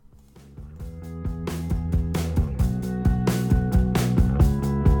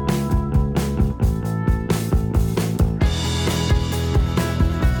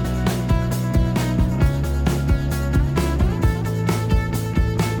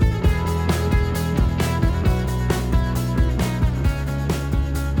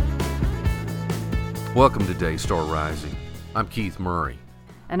Welcome to Daystar Rising. I'm Keith Murray.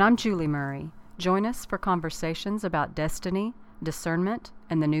 And I'm Julie Murray. Join us for conversations about destiny, discernment,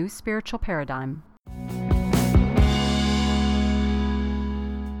 and the new spiritual paradigm.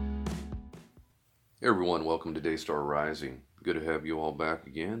 Hey everyone, welcome to Daystar Rising. Good to have you all back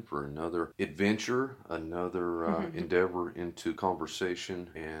again for another adventure, another endeavor into conversation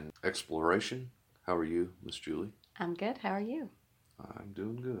and exploration. How are you, Miss Julie? I'm good. How are you? I'm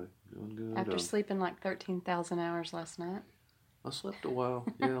doing good. After sleeping like 13,000 hours last night. I slept a while.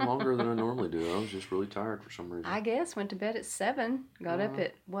 Yeah, longer than I normally do. I was just really tired for some reason. I guess. Went to bed at 7. Got up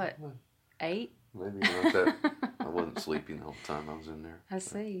at, 8? Maybe not that. I wasn't sleeping the whole time I was in there. I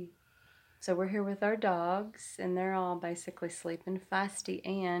see. So we're here with our dogs, and they're all basically sleeping. Feisty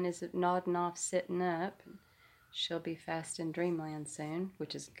Ann is nodding off, sitting up. She'll be fast in dreamland soon,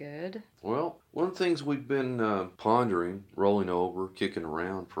 which is good. Well, one of the things we've been pondering, rolling over, kicking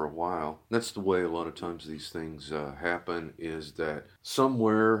around for a while, that's the way a lot of times these things happen, is that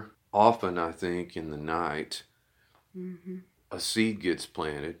somewhere, often I think in the night, a seed gets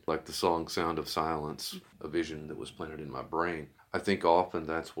planted, like the song Sound of Silence, a vision that was planted in my brain. I think often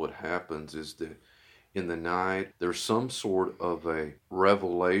that's what happens, is that in the night, there's some sort of a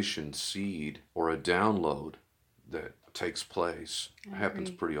revelation seed or a download that takes place. It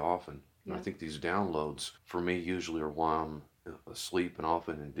happens pretty often. Yeah. And I think these downloads, for me, usually are while I'm asleep and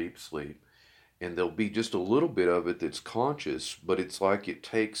often in deep sleep. And there'll be just a little bit of it that's conscious, but it's like it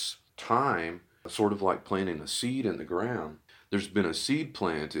takes time, sort of like planting a seed in the ground. There's been a seed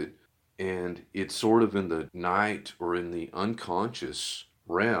planted, and it's sort of in the night or in the unconscious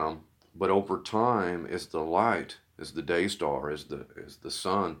realm. But over time, as the light, as the day star, as the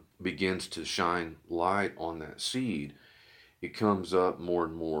sun begins to shine light on that seed, it comes up more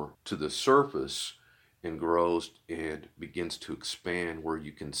and more to the surface and grows and begins to expand, where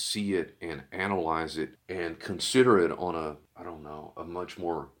you can see it and analyze it and consider it on a much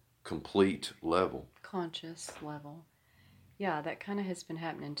more complete level. Conscious level. Yeah, that kind of has been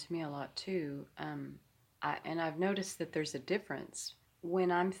happening to me a lot too. I've noticed that there's a difference.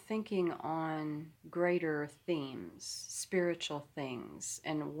 When I'm thinking on greater themes, spiritual things,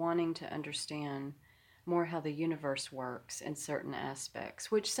 and wanting to understand more how the universe works in certain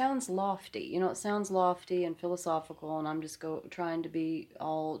aspects, which sounds lofty. You know, it sounds lofty and philosophical, and I'm just trying to be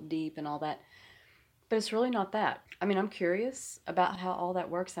all deep and all that. But it's really not that. I mean, I'm curious about how all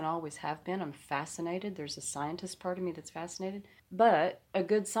that works, and I always have been. I'm fascinated. There's a scientist part of me that's fascinated. But a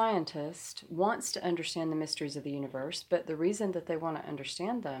good scientist wants to understand the mysteries of the universe, but the reason that they want to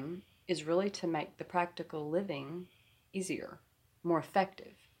understand them is really to make the practical living easier, more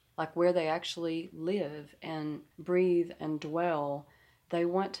effective. Like where they actually live and breathe and dwell, they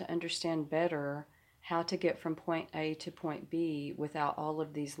want to understand better how to get from point A to point B without all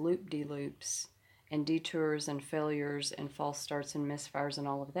of these loop-de-loops and detours and failures and false starts and misfires and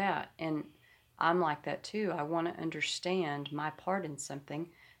all of that. And I'm like that too. I want to understand my part in something,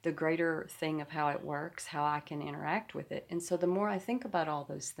 the greater thing of how it works, how I can interact with it. And so the more I think about all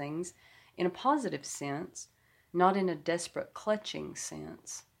those things in a positive sense, not in a desperate clutching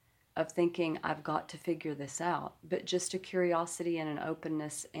sense of thinking I've got to figure this out, but just a curiosity and an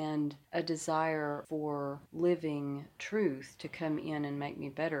openness and a desire for living truth to come in and make me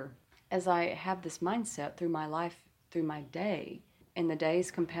better. As I have this mindset through my life, through my day, and the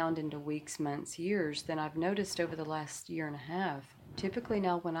days compound into weeks, months, years, then I've noticed over the last year and a half, typically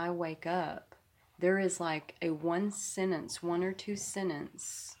now when I wake up, there is like a one or two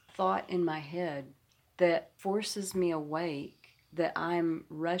sentence thought in my head that forces me awake, that I'm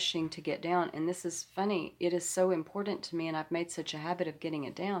rushing to get down. And this is funny, it is so important to me, and I've made such a habit of getting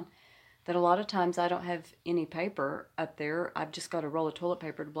it down, that a lot of times I don't have any paper up there. I've just got a roll of toilet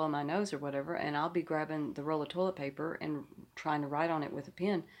paper to blow my nose or whatever, and I'll be grabbing the roll of toilet paper and trying to write on it with a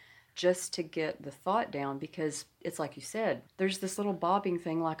pen just to get the thought down, because it's like you said, there's this little bobbing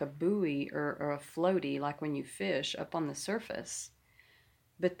thing like a buoy or a floaty, like when you fish up on the surface.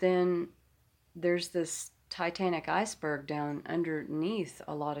 But then there's this Titanic iceberg down underneath.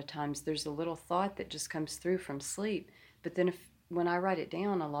 A lot of times there's a little thought that just comes through from sleep. But then when I write it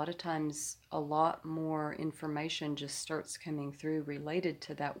down, a lot of times a lot more information just starts coming through related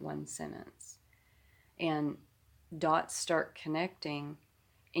to that one sentence. And dots start connecting,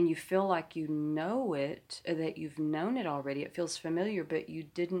 and you feel like you know it, that you've known it already. It feels familiar, but you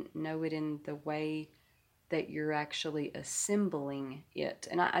didn't know it in the way that you're actually assembling it.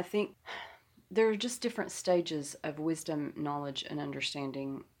 And I think there are just different stages of wisdom, knowledge, and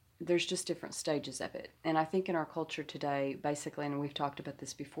understanding. There's just different stages of it. And I think in our culture today, basically, and we've talked about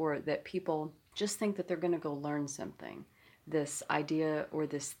this before, that people just think that they're going to go learn something. this idea or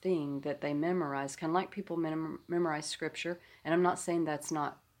this thing that they memorize, kind of like people memorize scripture. And I'm not saying that's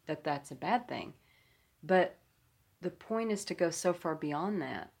a bad thing, but the point is to go so far beyond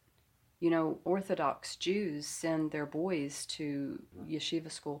that. Orthodox Jews send their boys to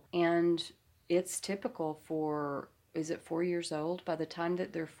yeshiva school, and it's typical for, is it 4 years old? By the time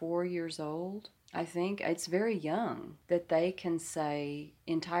that they're 4 years old, I think it's very young that they can say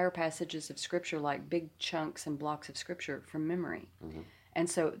entire passages of scripture, like big chunks and blocks of scripture from memory. Mm-hmm. And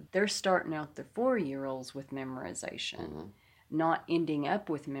so they're starting out the 4-year-olds with memorization, Mm-hmm. not ending up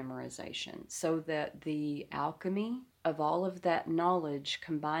with memorization, so that the alchemy of all of that knowledge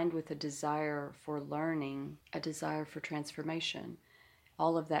combined with a desire for learning, a desire for transformation,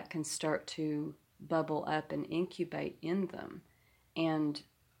 all of that can start to bubble up and incubate in them. And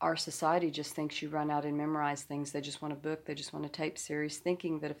our society just thinks you run out and memorize things. They just want a book, they just want a tape series,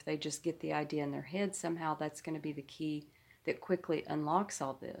 thinking that if they just get the idea in their head, somehow that's going to be the key that quickly unlocks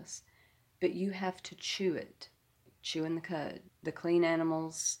all this. But you have to chew it, chewing the cud. The clean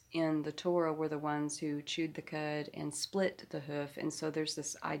animals in the Torah were the ones who chewed the cud and split the hoof. And so there's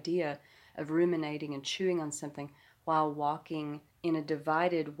this idea of ruminating and chewing on something while walking in a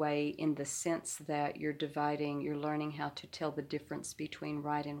divided way, in the sense that you're learning how to tell the difference between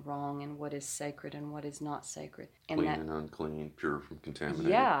right and wrong, and what is sacred and what is not sacred. And Clean and unclean, pure from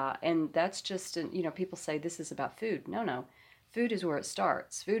contaminated. yeah, and that's just, people say this is about food. No. Food is where it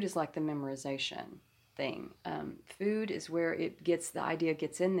starts. Food is like the memorization thing. Food is where the idea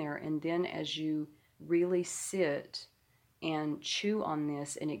gets in there, and then as you really sit and chew on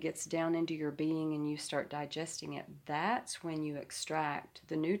this and it gets down into your being and you start digesting it, that's when you extract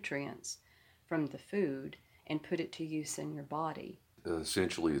the nutrients from the food and put it to use in your body.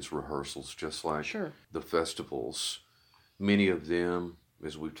 Essentially, it's rehearsals, just like Sure. the festivals. Many of them,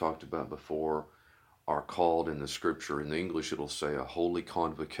 as we've talked about before, are called in the scripture. In the English, it'll say a holy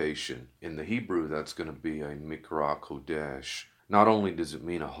convocation. In the Hebrew, that's going to be a mikra kodesh. Not only does it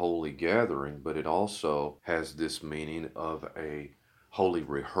mean a holy gathering, but it also has this meaning of a holy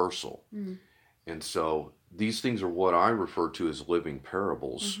rehearsal. Mm. And so these things are what I refer to as living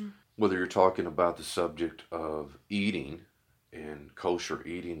parables. Mm-hmm. Whether you're talking about the subject of eating and kosher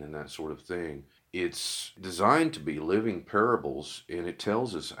eating and that sort of thing, it's designed to be living parables, and it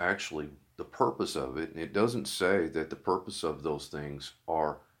tells us actually the purpose of it. And it doesn't say that the purpose of those things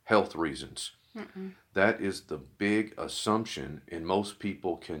are health reasons. Mm-mm. That is the big assumption, and most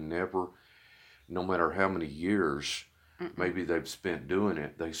people can never, no matter how many years Mm-mm. maybe they've spent doing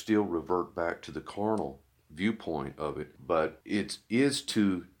it, they still revert back to the carnal viewpoint of it. But it is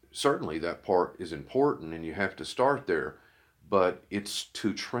to, certainly that part is important and you have to start there, but it's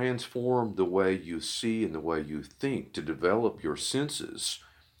to transform the way you see and the way you think, to develop your senses,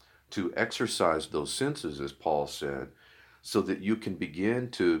 to exercise those senses, as Paul said, so that you can begin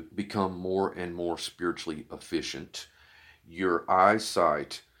to become more and more spiritually efficient. Your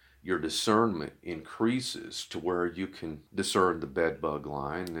eyesight, your discernment increases to where you can discern the bedbug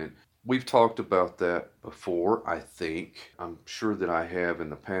line. And we've talked about that before, I think. I'm sure that I have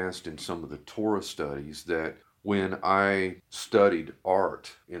in the past in some of the Torah studies, that when I studied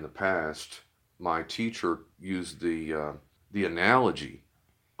art in the past, my teacher used the analogy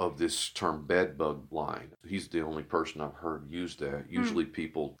of this term bedbug line. He's the only person I've heard use that. Usually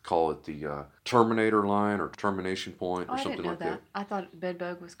people call it the terminator line or termination point Oh, or I didn't something know like that. I thought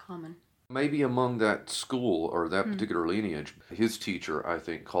bedbug was common. Maybe among that school or that Hmm. particular lineage, his teacher, I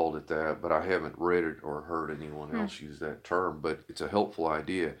think, called it that, but I haven't read it or heard anyone Hmm. else use that term, but it's a helpful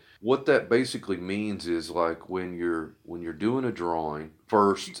idea. What that basically means is, like, when you're doing a drawing,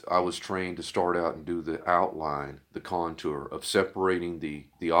 first I was trained to start out and do the outline, the contour of separating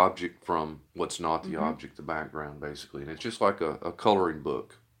the object from what's not the Mm-hmm. object, the background, basically. And it's just like a coloring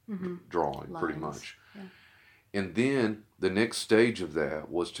book Mm-hmm. drawing, pretty Lines. much. Yeah. And then the next stage of that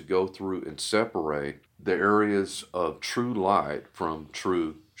was to go through and separate the areas of true light from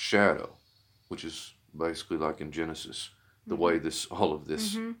true shadow, which is basically like in Genesis, the Mm-hmm. way all of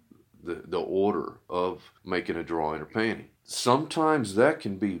this, Mm-hmm. the order of making a drawing or painting. Sometimes that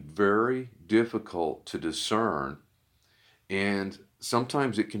can be very difficult to discern, and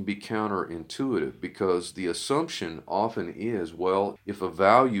sometimes it can be counterintuitive, because the assumption often is, well, if a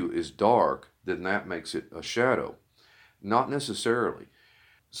value is dark, then that makes it a shadow. Not necessarily.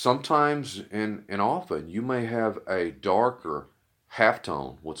 Sometimes and often you may have a darker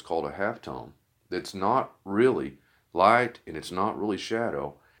halftone, what's called a halftone, that's not really light and it's not really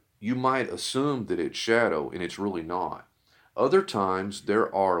shadow. You might assume that it's shadow and it's really not. Other times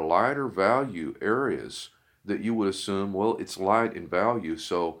there are lighter value areas that you would assume, well, it's light in value,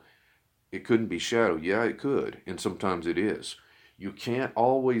 so It couldn't be shadow. Yeah, it could, and sometimes it is. You can't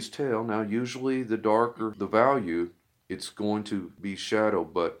always tell. Now, usually the darker the value, it's going to be shadow,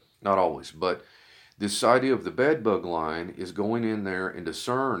 but not always. But this idea of the bed bug line is going in there and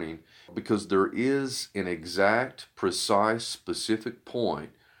discerning, because there is an exact, precise, specific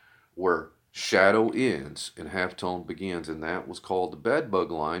point where shadow ends and halftone begins, and that was called the bed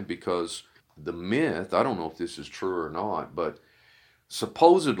bug line because the myth, I don't know if this is true or not, but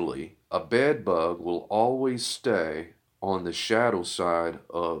supposedly a bed bug will always stay on the shadow side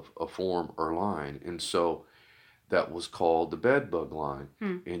of a form or line. And so that was called the bed bug line.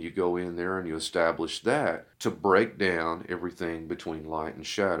 Hmm. And you go in there and you establish that to break down everything between light and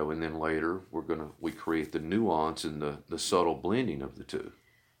shadow. And then later we create the nuance and the subtle blending of the two.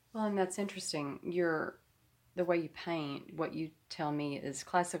 Well, and that's interesting. The way you paint, what you tell me is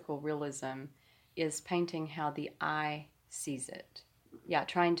classical realism is painting how the eye sees it. Yeah,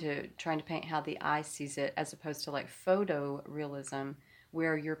 trying to paint how the eye sees it as opposed to like photo realism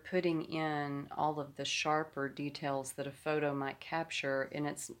where you're putting in all of the sharper details that a photo might capture, and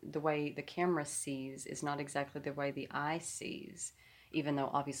it's the way the camera sees is not exactly the way the eye sees, even though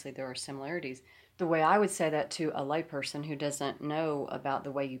obviously there are similarities. The way I would say that to a layperson who doesn't know about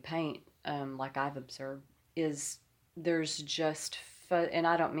the way you paint, like I've observed, is there's just, and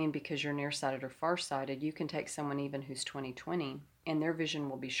I don't mean because you're nearsighted or farsighted. You can take someone even who's 20/20, and their vision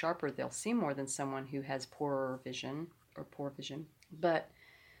will be sharper. They'll see more than someone who has poorer vision or poor vision. But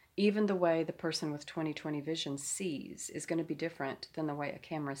even the way the person with 20/20 vision sees is going to be different than the way a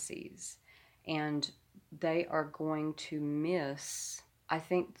camera sees. And they are going to miss, I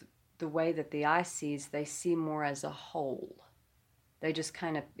think, the way that the eye sees, they see more as a whole. They just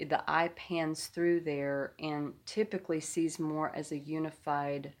kind of, the eye pans through there and typically sees more as a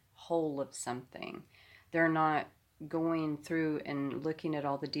unified whole of something. They're not going through and looking at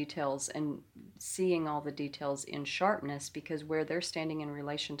all the details and seeing all the details in sharpness, because where they're standing in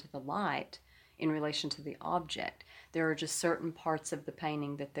relation to the light, in relation to the object, there are just certain parts of the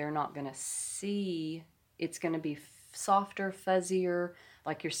painting that they're not going to see. It's going to be softer, fuzzier.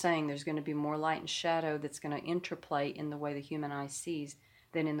 Like you're saying, there's going to be more light and shadow that's going to interplay in the way the human eye sees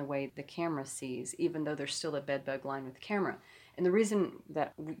than in the way the camera sees, even though there's still a bedbug line with the camera. And the reason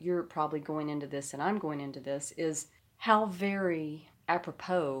that you're probably going into this and I'm going into this is how very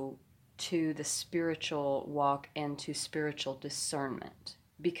apropos to the spiritual walk and to spiritual discernment.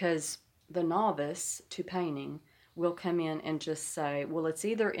 Because the novice to painting will come in and just say, well, it's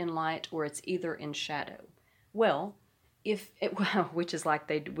either in light or it's either in shadow. Well, if it, well, which is like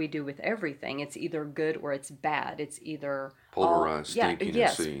we do with everything, it's either good or it's bad. It's either Polarized yeah, thinking and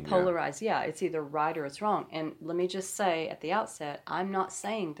yes, seeing, yeah. polarized, yeah, it's either right or it's wrong. And let me just say at the outset, I'm not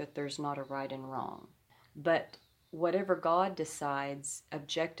saying that there's not a right and wrong, but whatever God decides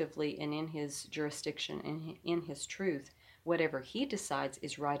objectively and in his jurisdiction and in his truth, whatever he decides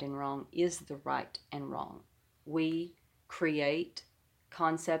is right and wrong is the right and wrong. We create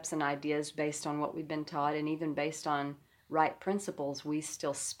concepts and ideas based on what we've been taught, and even based on right principles, we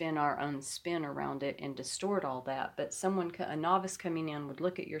still spin our own spin around it and distort all that. But a novice coming in would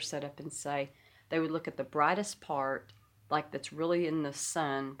look at your setup and say, they would look at the brightest part, like that's really in the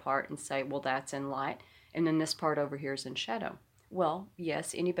sun part, and say, well, that's in light, and then this part over here is in shadow. Well,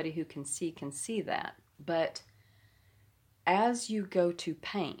 yes, anybody who can see that. But as you go to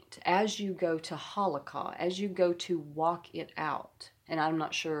paint, as you go to halakha, as you go to walk it out, and I'm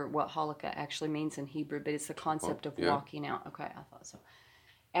not sure what halakha actually means in Hebrew, but it's the concept of Yeah. walking out. Okay, I thought so.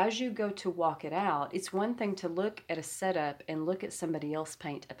 As you go to walk it out, it's one thing to look at a setup and look at somebody else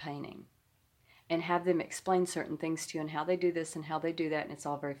paint a painting and have them explain certain things to you and how they do this and how they do that, and it's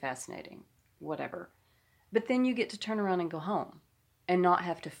all very fascinating, whatever. But then you get to turn around and go home and not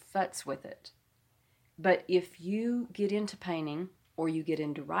have to futz with it. But if you get into painting, or you get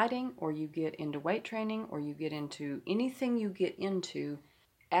into writing, or you get into weight training, or you get into anything you get into,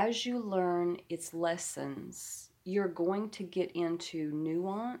 as you learn its lessons, you're going to get into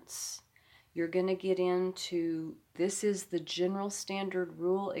nuance. You're going to get into, this is the general standard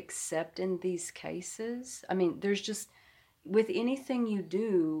rule, except in these cases. I mean, there's just, with anything you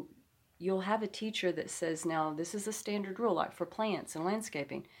do, you'll have a teacher that says, now, this is a standard rule, like for plants and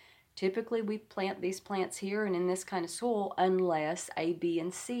landscaping. Typically, we plant these plants here and in this kind of soil unless A, B,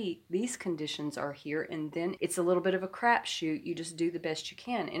 and C, these conditions are here, and then it's a little bit of a crapshoot. You just do the best you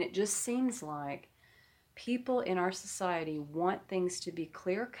can. And it just seems like people in our society want things to be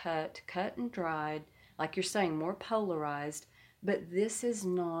clear cut and dried, like you're saying, more polarized, but this is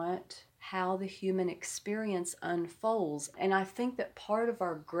not how the human experience unfolds. And I think that part of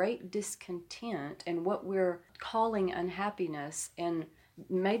our great discontent and what we're calling unhappiness and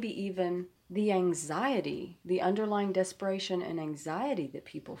maybe even the anxiety, the underlying desperation and anxiety that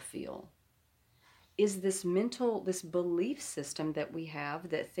people feel is this mental, this belief system that we have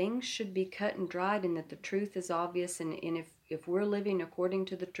that things should be cut and dried and that the truth is obvious. And if we're living according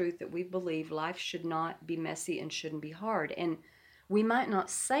to the truth that we believe, life should not be messy and shouldn't be hard. And we might not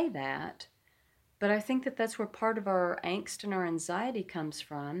say that, but I think that that's where part of our angst and our anxiety comes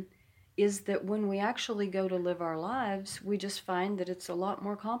from, is that when we actually go to live our lives, we just find that it's a lot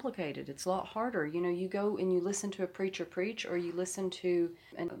more complicated. It's a lot harder. You know, you go and you listen to a preacher preach, or you listen to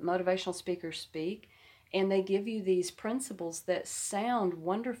a motivational speaker speak, and they give you these principles that sound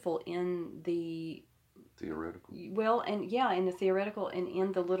wonderful in the Theoretical. well, and yeah, in the theoretical and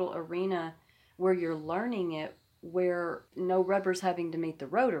in the little arena where you're learning it, where no rubber's having to meet the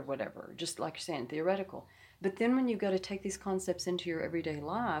road or whatever, just like you're saying, theoretical. But then when you go to take these concepts into your everyday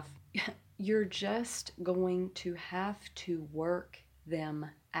life, you're just going to have to work them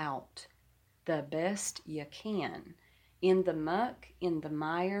out the best you can. In the muck, in the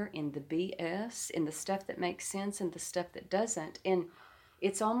mire, in the BS, in the stuff that makes sense and the stuff that doesn't. And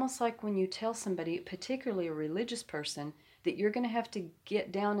it's almost like when you tell somebody, particularly a religious person, that you're going to have to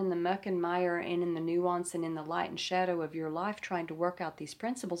get down in the muck and mire and in the nuance and in the light and shadow of your life trying to work out these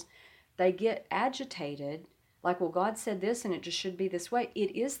principles, they get agitated, like, well, God said this and it just should be this way.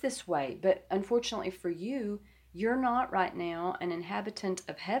 It is this way, but unfortunately for you, you're not right now an inhabitant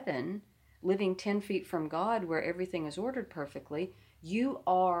of heaven living 10 feet from God where everything is ordered perfectly. You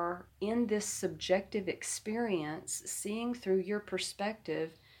are in this subjective experience, seeing through your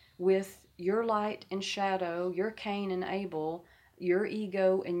perspective with your light and shadow, your Cain and Abel, your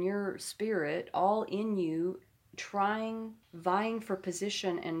ego and your spirit all in you, trying, vying for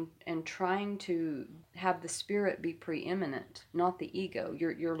position and trying to have the spirit be preeminent, not the ego.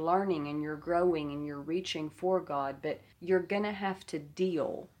 You're learning and you're growing and you're reaching for God, but you're going to have to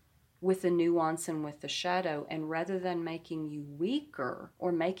deal with the nuance and with the shadow. And rather than making you weaker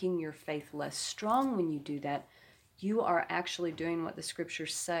or making your faith less strong when you do that, you are actually doing what the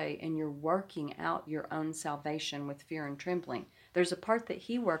scriptures say, and you're working out your own salvation with fear and trembling. There's a part that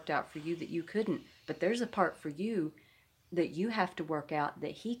he worked out for you that you couldn't, but there's a part for you that you have to work out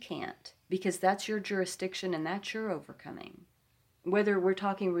that he can't, because that's your jurisdiction and that's your overcoming. Whether we're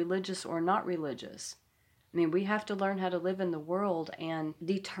talking religious or not religious, I mean, we have to learn how to live in the world and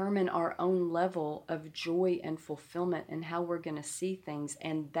determine our own level of joy and fulfillment and how we're going to see things.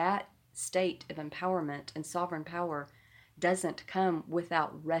 And that state of empowerment and sovereign power doesn't come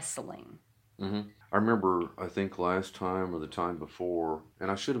without wrestling. Mm-hmm. I remember, I think last time or the time before,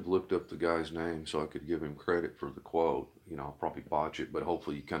 and I should have looked up the guy's name so I could give him credit for the quote. You know, I'll probably botch it, but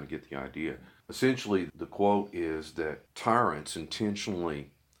hopefully you kind of get the idea. Essentially, the quote is that tyrants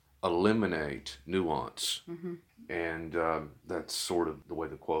intentionally eliminate nuance. Mm-hmm. And that's sort of the way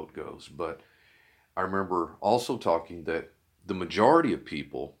the quote goes. But I remember also talking that the majority of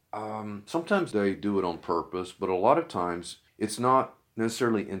people, sometimes they do it on purpose, but a lot of times it's not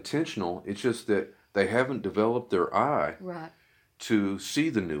necessarily intentional. It's just that they haven't developed their eye Right. to see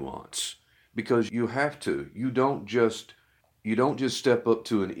the nuance, because you have to. You don't just step up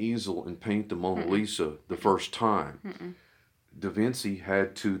to an easel and paint the Mona Mm-mm. Lisa the first time. Mm-mm. Da Vinci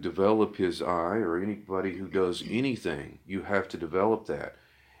had to develop his eye, or anybody who does anything, you have to develop that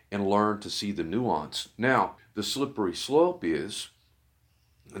and learn to see the nuance. Now, the slippery slope is,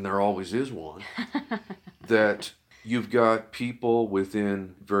 and there always is one, that you've got people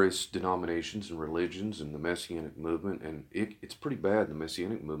within various denominations and religions and the Messianic movement, and it's pretty bad, the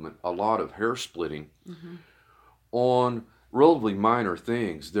Messianic movement, a lot of hair splitting Mm-hmm. on relatively minor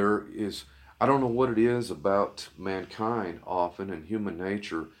things. There is, I don't know what it is about mankind often and human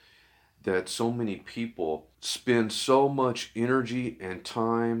nature, that so many people spend so much energy and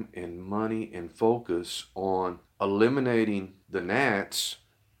time and money and focus on eliminating the gnats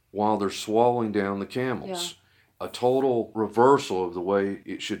while they're swallowing down the Yeah. camels. A total reversal of the way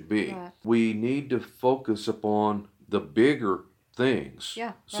it should be. Right. We need to focus upon the bigger things, Yeah.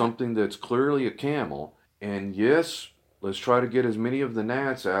 Right. something that's clearly a camel. And yes, let's try to get as many of the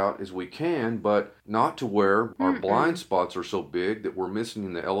gnats out as we can, but not to where our blind Mm-mm. spots are so big that we're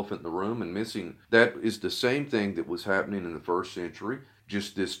missing the elephant in the room and missing. That is the same thing that was happening in the first century.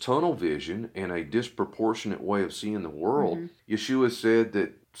 Just this tunnel vision and a disproportionate way of seeing the world. Mm-hmm. Yeshua said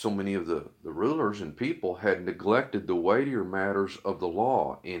that so many of the rulers and people had neglected the weightier matters of the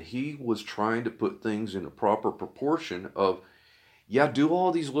law, and he was trying to put things in a proper proportion of, yeah, do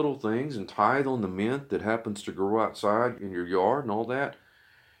all these little things and tithe on the mint that happens to grow outside in your yard and all that.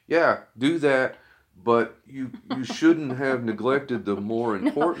 Yeah, do that, but you shouldn't have neglected the more No.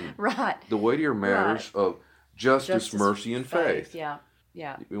 important, Right. the weightier Right. matters of justice, Justice, mercy, and faith. Yeah.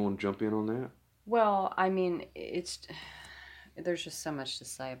 Yeah. You want to jump in on that? Well, I mean, it's there's just so much to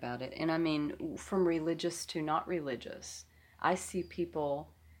say about it. And I mean, from religious to not religious, I see people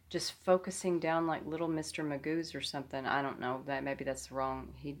just focusing down like little Mr. Magoo's or something. I don't know that maybe that's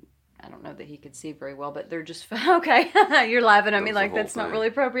wrong. I don't know that he could see very well, but they're just okay. You're laughing at That me was the like whole that's not thing. really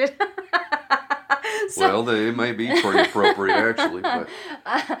appropriate. So, Well, it may be pretty appropriate actually, but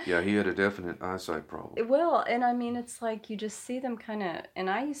yeah, he had a definite eyesight problem. well, and I mean, it's like you just see them kind of, and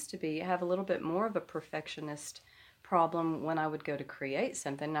I used to have a little bit more of a perfectionist problem when I would go to create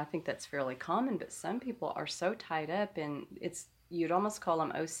something. And I think that's fairly common, but some people are so tied up in you'd almost call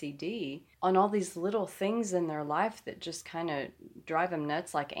them OCD on all these little things in their life that just kind of drive them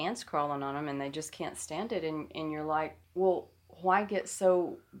nuts like ants crawling on them and they just can't stand it. And you're like, well, why get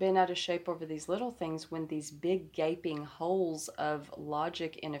so bent out of shape over these little things when these big gaping holes of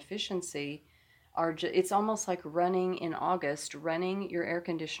logic inefficiency it's almost like running in August, running your air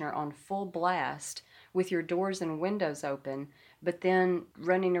conditioner on full blast with your doors and windows open, but then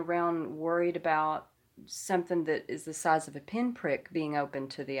running around worried about something that is the size of a pinprick being open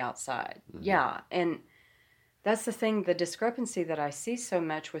to the outside. Hmm. Yeah, and that's the thing, the discrepancy that I see so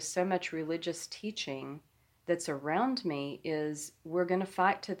much with so much religious teaching that's around me is we're going to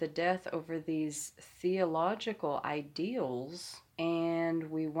fight to the death over these theological ideals and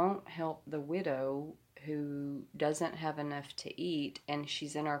we won't help the widow who doesn't have enough to eat and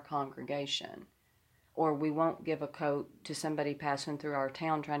she's in our congregation. Or we won't give a coat to somebody passing through our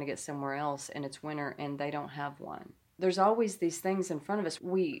town trying to get somewhere else and it's winter and they don't have one. There's always these things in front of us.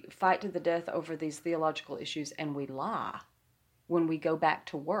 We fight to the death over these theological issues and we lie when we go back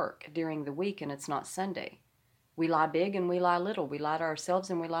to work during the week and it's not Sunday. We lie big and we lie little. We lie to ourselves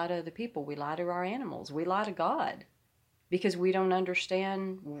and we lie to other people. We lie to our animals. We lie to God because we don't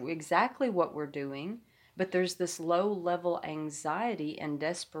understand exactly what we're doing. But there's this low level anxiety and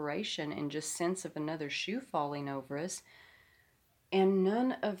desperation and just sense of another shoe falling over us. And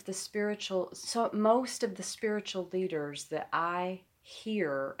most of the spiritual leaders that I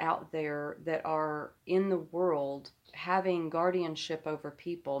hear out there that are in the world having guardianship over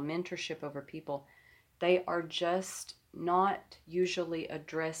people, mentorship over people, they are just not usually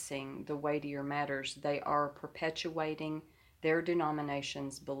addressing the weightier matters. They are perpetuating their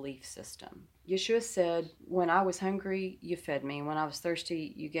denomination's belief system. Yeshua said, when I was hungry, you fed me. When I was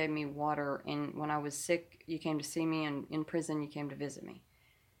thirsty, you gave me water. And when I was sick, you came to see me. And in prison, you came to visit me.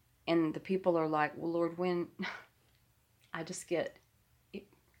 And the people are like, well, Lord, when I just get,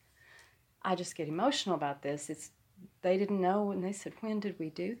 I just get emotional about this. They didn't know. And they said, when did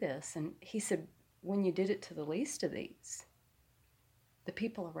we do this? And he said, when you did it to the least of these, the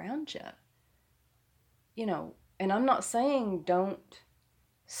people around you. And I'm not saying don't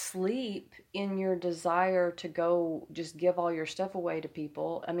sleep in your desire to go just give all your stuff away to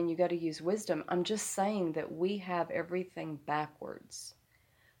people. I mean, you got to use wisdom. I'm just saying that we have everything backwards.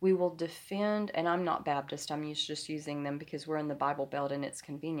 We will defend, and I'm not Baptist, I'm just using them because we're in the Bible Belt and it's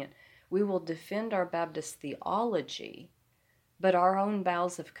convenient. We will defend our Baptist theology, but our own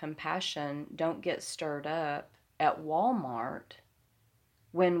bowels of compassion don't get stirred up at Walmart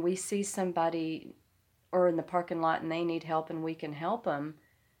when we see somebody or in the parking lot and they need help and we can help them.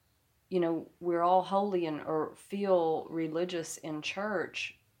 We're all holy or feel religious in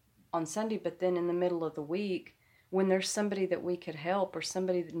church on Sunday, but then in the middle of the week, when there's somebody that we could help or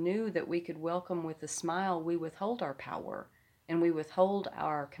somebody new that we could welcome with a smile, we withhold our power and we withhold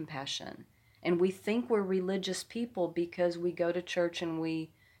our compassion. And we think we're religious people because we go to church and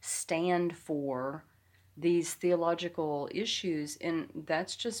we stand for these theological issues, and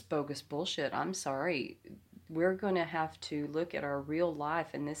that's just bogus bullshit. I'm sorry. We're going to have to look at our real life,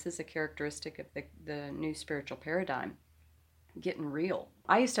 and this is a characteristic of the new spiritual paradigm, getting real.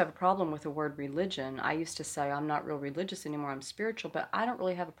 I used to have a problem with the word religion. I used to say, I'm not real religious anymore, I'm spiritual, but I don't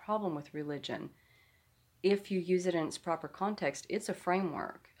really have a problem with religion. If you use it in its proper context, it's a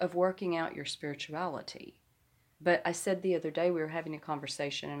framework of working out your spirituality. But I said the other day, we were having a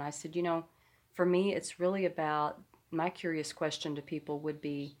conversation, and I said, for me, it's really about, my curious question to people would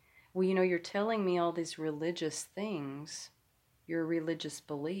be, well, you're telling me all these religious things, your religious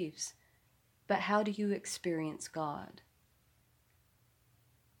beliefs, but how do you experience God?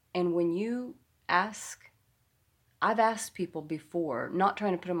 And when you ask, I've asked people before, not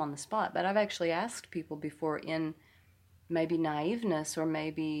trying to put them on the spot, but I've actually asked people before in maybe naiveness or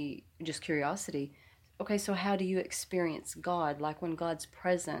maybe just curiosity, okay, so how do you experience God? Like when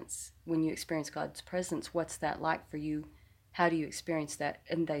you experience God's presence, what's that like for you? How do you experience that?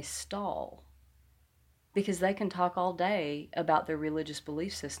 And they stall because they can talk all day about their religious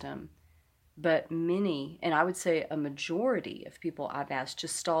belief system. But many, and I would say a majority of people I've asked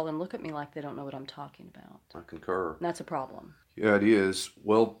just stall and look at me like they don't know what I'm talking about. I concur. And that's a problem. Yeah, it is.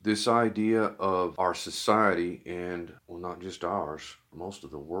 Well, this idea of our society, and well, not just ours, most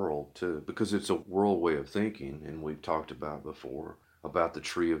of the world too, because it's a world way of thinking, and we've talked about before about the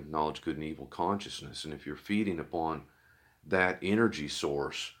tree of knowledge, good and evil consciousness. And if you're feeding upon that energy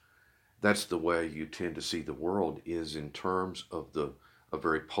source, that's the way you tend to see the world, is in terms of a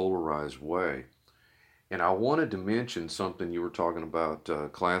very polarized way. And I wanted to mention something you were talking about,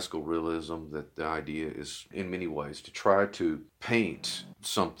 classical realism, that the idea is, in many ways, to try to paint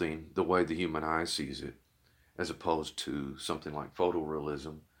something the way the human eye sees it, as opposed to something like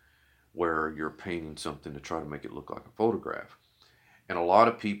photorealism, where you're painting something to try to make it look like a photograph. And a lot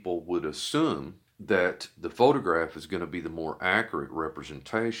of people would assume that the photograph is going to be the more accurate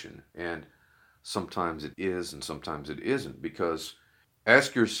representation. And sometimes it is, and sometimes it isn't, because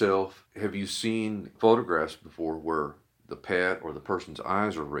ask yourself, have you seen photographs before where the pet or the person's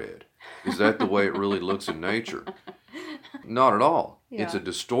eyes are red? Is that the way it really looks in nature? Not at all. Yeah. It's a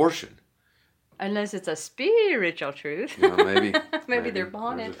distortion. Unless it's a spiritual truth. Yeah, maybe. Maybe they're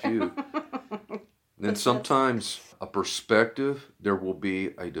bonded. There's a few. Then sometimes a perspective, there will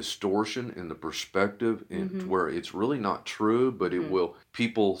be a distortion in the perspective where it's really not true, but it will.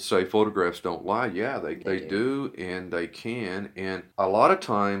 People say photographs don't lie. Yeah, they do, and they can. And a lot of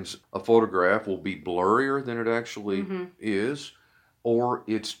times a photograph will be blurrier than it actually is, or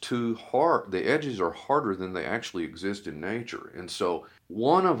it's too hard. The edges are harder than they actually exist in nature. And so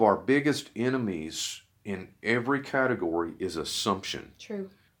one of our biggest enemies in every category is assumption. True.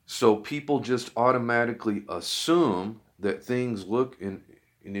 So people just automatically assume that things look, and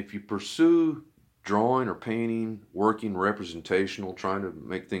if you pursue drawing or painting, working representational, trying to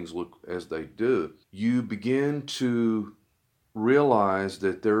make things look as they do, you begin to realize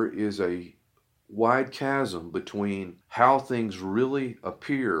that there is a wide chasm between how things really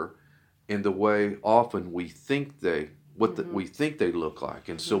appear and the way often we think they we think they look like.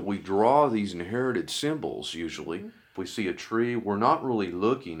 And so we draw these inherited symbols usually. If we see a tree, we're not really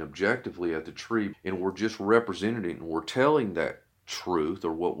looking objectively at the tree, and we're just representing it, and we're telling that truth,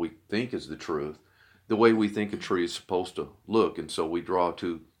 or what we think is the truth, the way we think a tree is supposed to look. And so we draw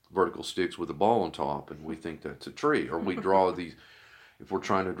two vertical sticks with a ball on top, and we think that's a tree. Or we draw these, if we're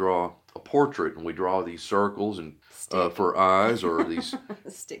trying to draw a portrait, and we draw these circles and for eyes, or these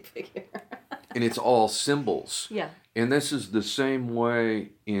stick figure. And it's all symbols. Yeah. And this is the same way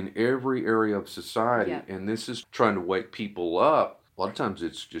in every area of society. Yeah. And this is trying to wake people up. A lot of times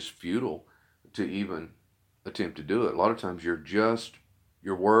it's just futile to even attempt to do it. A lot of times your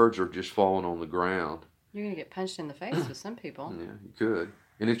words are just falling on the ground. You're going to get punched in the face with some people. Yeah, you could.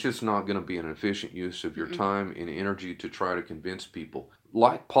 And it's just not going to be an efficient use of your time and energy to try to convince people.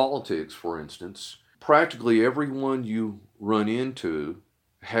 Like politics, for instance, practically everyone you run into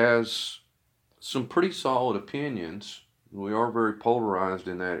has some pretty solid opinions. We are very polarized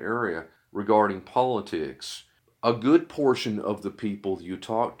in that area regarding politics. A good portion of the people you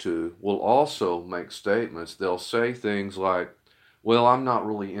talk to will also make statements. They'll say things like, well, I'm not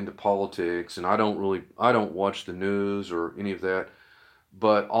really into politics, and I don't watch the news or any of that.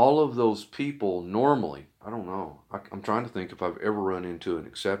 But all of those people normally, I don't know, I'm trying to think if I've ever run into an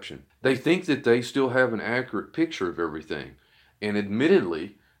exception. They think that they still have an accurate picture of everything. And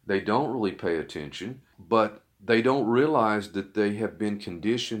admittedly, they don't really pay attention, but they don't realize that they have been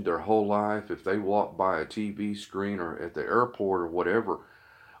conditioned their whole life. If they walk by a TV screen or at the airport or whatever,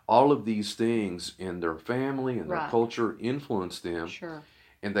 all of these things in their family and their culture influence them. Sure.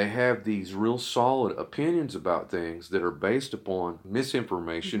 And they have these real solid opinions about things that are based upon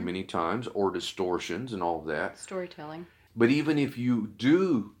misinformation many times, or distortions and all of that. Storytelling. But even if you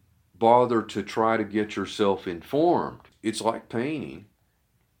do bother to try to get yourself informed, it's like painting.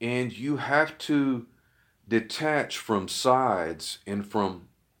 And you have to detach from sides and from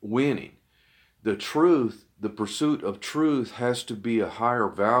winning. The truth, the pursuit of truth, has to be a higher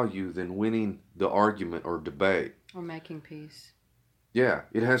value than winning the argument or debate. Or making peace. Yeah,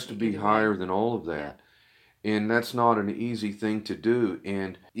 it has to be higher than all of that. Yeah. And that's not an easy thing to do.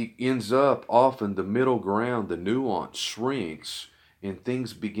 And it ends up often the middle ground, the nuance shrinks, and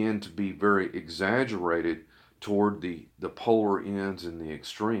things begin to be very exaggerated toward the polar ends and the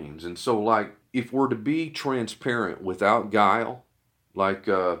extremes. And so, like, if we're to be transparent without guile, like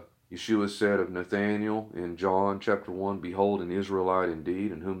Yeshua said of Nathanael in John chapter 1, behold, an Israelite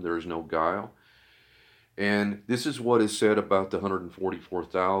indeed, in whom there is no guile. And this is what is said about the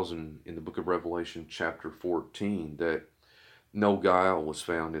 144,000 in the book of Revelation chapter 14, that no guile was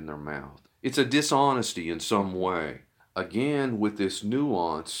found in their mouth. It's a dishonesty in some way. Again, with this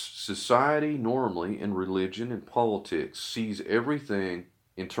nuance, society normally, and religion and politics, sees everything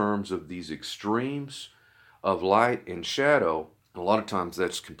in terms of these extremes of light and shadow. A lot of times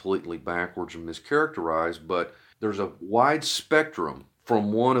that's completely backwards and mischaracterized, but there's a wide spectrum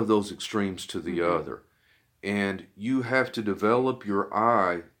from one of those extremes to the Mm-hmm. other. And you have to develop your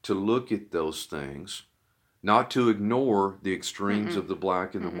eye to look at those things, not to ignore the extremes Mm-mm. of the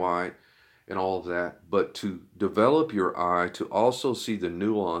black and the Mm-mm. white and all of that, but to develop your eye to also see the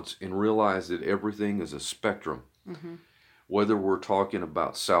nuance and realize that everything is a spectrum. Mm-hmm. Whether we're talking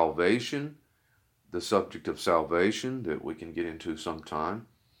about salvation, the subject of salvation that we can get into sometime,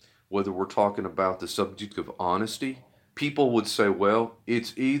 whether we're talking about the subject of honesty, people would say, well,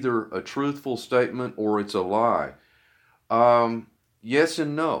 it's either a truthful statement or it's a lie. Um, yes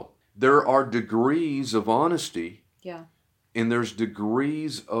and no. There are degrees of honesty Yeah. and there's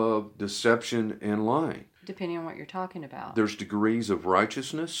degrees of deception and lying. Depending on what you're talking about. There's degrees of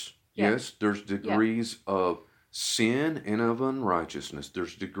righteousness. Yeah. Yes, there's Yeah. degrees of sin and of unrighteousness.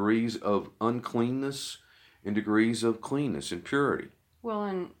 There's degrees of uncleanness and degrees of cleanness and purity. Well,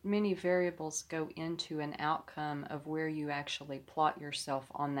 and many variables go into an outcome of where you actually plot yourself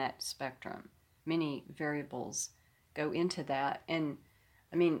on that spectrum. Many variables go into that. And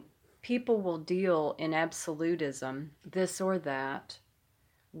I mean, people will deal in absolutism, this or that,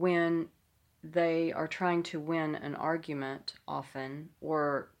 when they are trying to win an argument often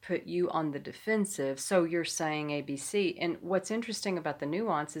or put you on the defensive. So you're saying ABC. And what's interesting about the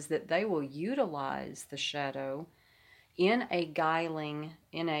nuance is that they will utilize the shadow in a guiling,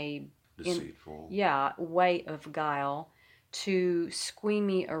 in Deceitful. yeah, way of guile to squeeze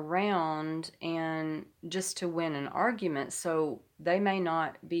me around and just to win an argument. So they may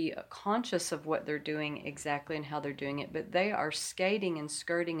not be conscious of what they're doing exactly and how they're doing it, but they are skating and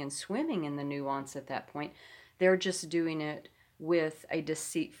skirting and swimming in the nuance at that point. They're just doing it with a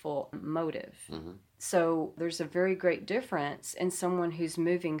deceitful motive. Mm-hmm. So there's a very great difference in someone who's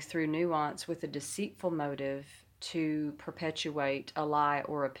moving through nuance with a deceitful motive to perpetuate a lie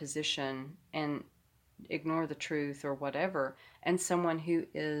or a position and ignore the truth or whatever, and someone who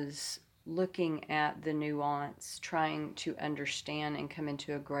is looking at the nuance, trying to understand and come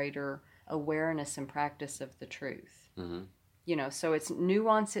into a greater awareness and practice of the truth. Mm-hmm. So it's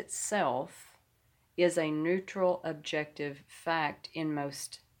nuance itself is a neutral, objective fact in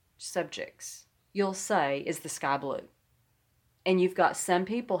most subjects. You'll say, is the sky blue? And you've got some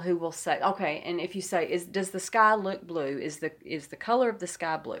people who will say, okay, and if you say, does the sky look blue? Is the color of the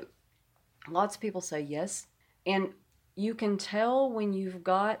sky blue? Lots of people say yes. And you can tell when you've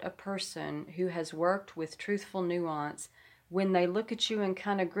got a person who has worked with truthful nuance when they look at you and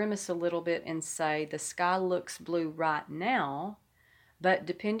kind of grimace a little bit and say, the sky looks blue right now, but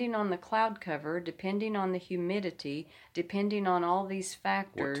depending on the cloud cover, depending on the humidity, depending on all these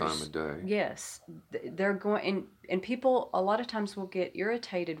factors, what time of day? Yes, they're going, and people a lot of times will get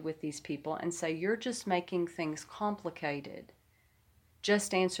irritated with these people and say, you're just making things complicated.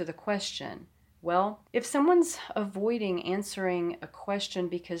 Just answer the question. Well, if someone's avoiding answering a question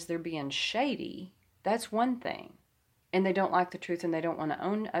because they're being shady, that's one thing. And they don't like the truth and they don't want to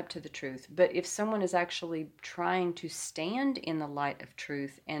own up to the truth. But if someone is actually trying to stand in the light of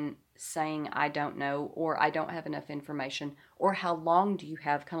truth and saying, I don't know, or I don't have enough information, or how long do you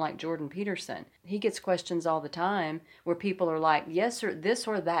have, kind of like Jordan Peterson. He gets questions all the time where people are like, yes or this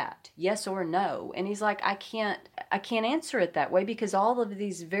or that, yes or no. And he's like, I can't answer it that way because all of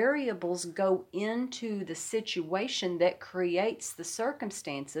these variables go into the situation that creates the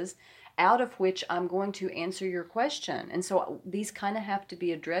circumstances out of which I'm going to answer your question. And so these kind of have to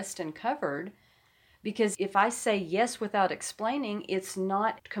be addressed and covered, because if I say yes without explaining, it's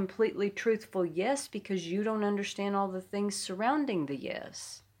not completely truthful yes because you don't understand all the things surrounding the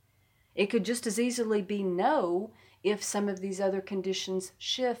yes. It could just as easily be no if some of these other conditions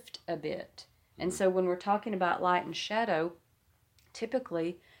shift a bit. And so when we're talking about light and shadow,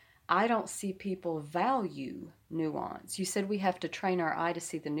 typically I don't see people value nuance. You said we have to train our eye to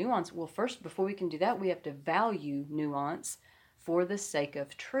see the nuance. Well, first, before we can do that, we have to value nuance for the sake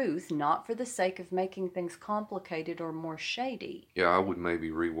of truth, not for the sake of making things complicated or more shady. Yeah, I would maybe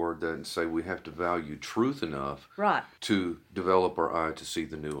reword that and say we have to value truth enough Right. to develop our eye to see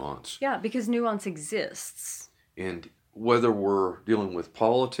the nuance. Yeah, because nuance exists. And whether we're dealing with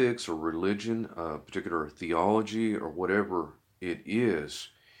politics or religion, particular theology or whatever it is,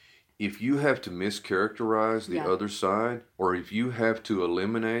 if you have to mischaracterize the other side, or if you have to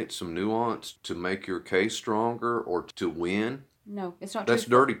eliminate some nuance to make your case stronger or to win, no, it's not. That's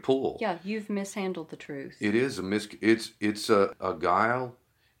truthful. dirty pull. Yeah, you've mishandled the truth. It is it's a guile.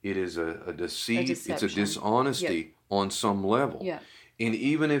 It is a deceit. It's a dishonesty on some level. Yeah. And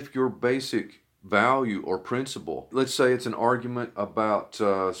even if your basic value or principle, let's say it's an argument about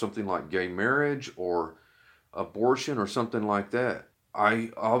something like gay marriage or abortion or something like that.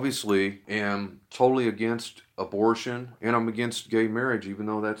 I obviously am totally against abortion and I'm against gay marriage, even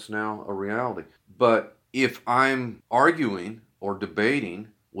though that's now a reality. But if I'm arguing or debating,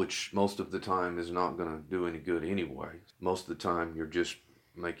 which most of the time is not going to do any good anyway, most of the time you're just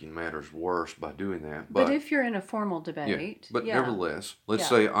making matters worse by doing that. But But if you're in a formal yeah, debate, but yeah, nevertheless, let's yeah,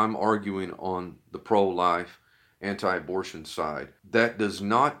 say I'm arguing on the pro life, anti abortion side. That does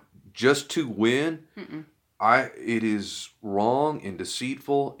not, just to win, mm-mm. it is wrong and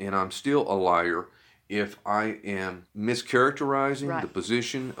deceitful, and I'm still a liar if I am mischaracterizing the Right.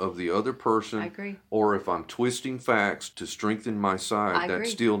 position of the other I person, agree. or if I'm twisting facts to strengthen my I side. That's agree.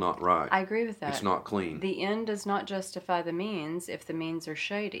 still not right. I agree with It's that. not clean. The end does not justify the means if the means are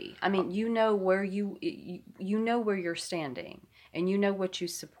shady. I mean, you know where you know where you're standing and you know what you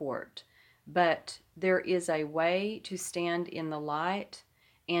support. But there is a way to stand in the light,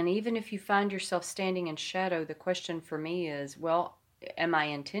 and even if you find yourself standing in shadow, the question for me is, well, am I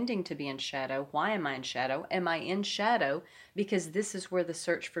intending to be in shadow? Why am I in shadow? Am I in shadow because this is where the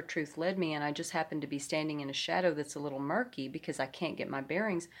search for truth led me and I just happen to be standing in a shadow that's a little murky because I can't get my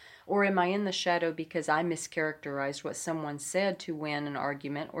bearings? Or am I in the shadow because I mischaracterized what someone said to win an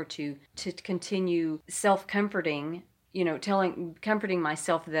argument or to continue self-comforting, comforting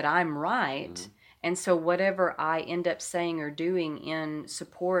myself that I'm right? Mm-hmm. And so whatever I end up saying or doing in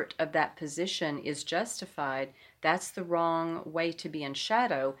support of that position is justified. That's the wrong way to be in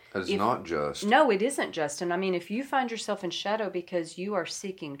shadow. That is If not just. No, it isn't, Justin. I mean, if you find yourself in shadow because you are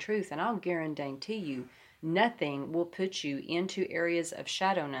seeking truth, and I'll guarantee you, nothing will put you into areas of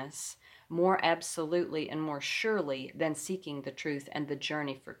shadowness more absolutely and more surely than seeking the truth and the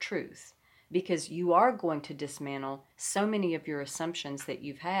journey for truth. Because you are going to dismantle so many of your assumptions that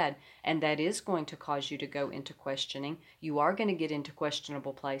you've had, and that is going to cause you to go into questioning. You are going to get into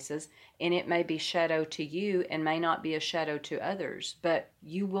questionable places, and it may be shadow to you and may not be a shadow to others, but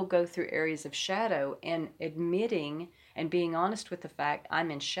you will go through areas of shadow, and admitting and being honest with the fact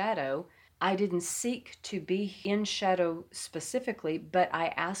I'm in shadow. I didn't seek to be in shadow specifically, but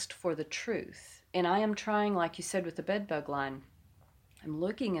I asked for the truth. And I am trying, like you said with the bedbug line, I'm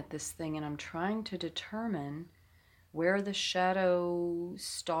looking at this thing and I'm trying to determine where the shadow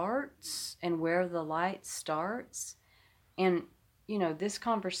starts and where the light starts. And, this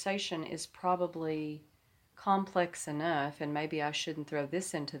conversation is probably complex enough, and maybe I shouldn't throw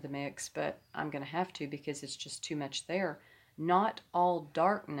this into the mix, but I'm going to have to because it's just too much there. Not all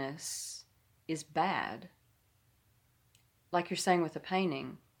darkness is bad. Like you're saying with a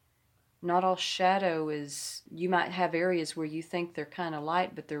painting, not all shadow is, you might have areas where you think they're kind of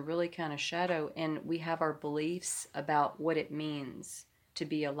light, but they're really kind of shadow, and we have our beliefs about what it means to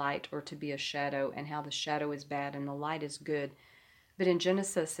be a light or to be a shadow, and how the shadow is bad and the light is good. But in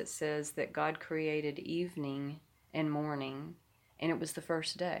Genesis it says that God created evening and morning, and it was the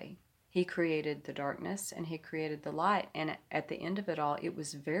first day. He created the darkness and he created the light, and at the end of it all, it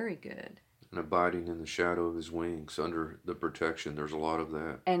was very good. And abiding in the shadow of his wings under the protection. There's a lot of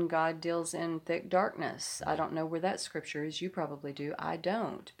that. And God deals in thick darkness. I don't know where that scripture is. You probably do. I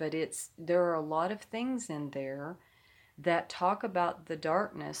don't. But there are a lot of things in there that talk about the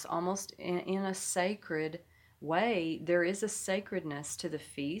darkness almost in a sacred way. There is a sacredness to the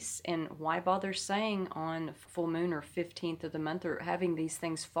feasts. And why bother saying on full moon or 15th of the month, or having these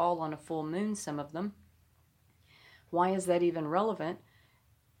things fall on a full moon, some of them? Why is that even relevant?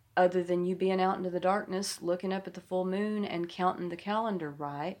 Other than you being out into the darkness, looking up at the full moon and counting the calendar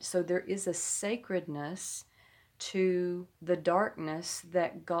right. So there is a sacredness to the darkness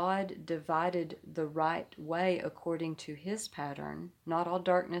that God divided the right way according to his pattern. Not all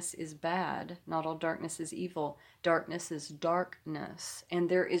darkness is bad. Not all darkness is evil. Darkness is darkness. And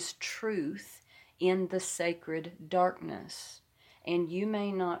there is truth in the sacred darkness. And you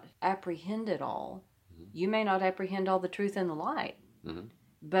may not apprehend it all. Mm-hmm. You may not apprehend all the truth in the light. Mm-hmm.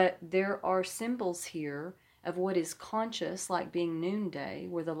 But there are symbols here of what is conscious, like being noonday,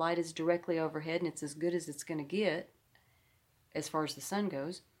 where the light is directly overhead and it's as good as it's going to get as far as the sun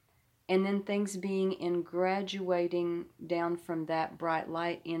goes. And then things being in graduating down from that bright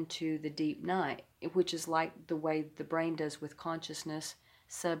light into the deep night, which is like the way the brain does with consciousness,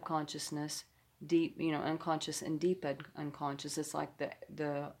 subconsciousness, deep, unconscious and deep unconscious. It's like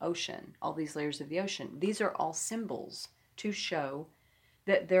the ocean, all these layers of the ocean. These are all symbols to show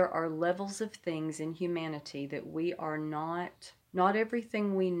that there are levels of things in humanity that we are not Not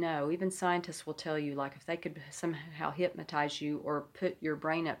everything we know, even scientists will tell you, like if they could somehow hypnotize you or put your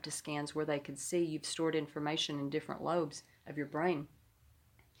brain up to scans where they could see you've stored information in different lobes of your brain,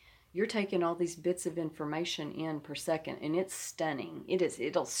 you're taking all these bits of information in per second, and it's stunning.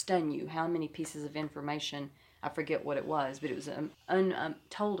 It'll stun you how many pieces of information, I forget what it was, but it was an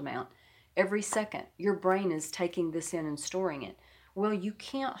untold amount. Every second your brain is taking this in and storing it. Well, you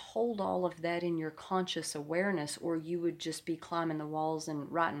can't hold all of that in your conscious awareness, or you would just be climbing the walls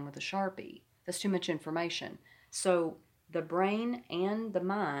and writing with a Sharpie. That's too much information. So the brain and the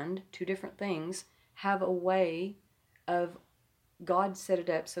mind, two different things, have a way of, God set it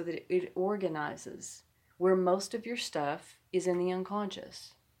up so that it organizes where most of your stuff is in the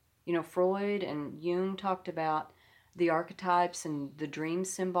unconscious. You know, Freud and Jung talked about the archetypes and the dream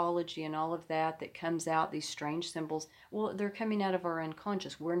symbology and all of that that comes out, these strange symbols. Well, they're coming out of our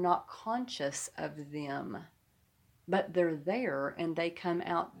unconscious. We're not conscious of them, but they're there and they come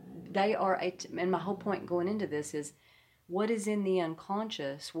out. They are, and my whole point going into this is what is in the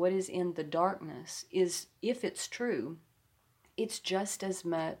unconscious, what is in the darkness, is, if it's true, it's just as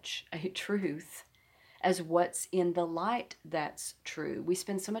much a truth as what's in the light that's true. We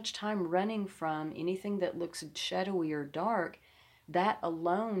spend so much time running from anything that looks shadowy or dark. That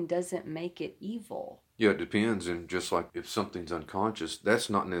alone doesn't make it evil. Yeah, it depends. And just like if something's unconscious, that's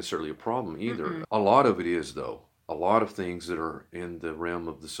not necessarily a problem either. Mm-mm. A lot of it is, though. A lot of things that are in the realm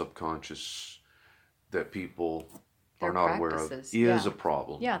of the subconscious that people are not aware of is a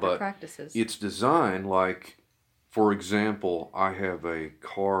problem. Yeah, they're But practices. it's designed like, for example, I have a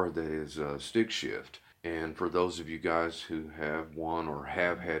car that is a stick shift. And for those of you guys who have one or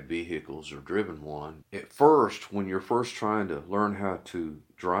have had vehicles or driven one, at first, when you're first trying to learn how to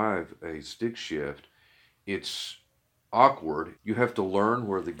drive a stick shift, it's awkward. You have to learn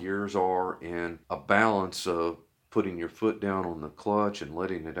where the gears are and a balance of putting your foot down on the clutch and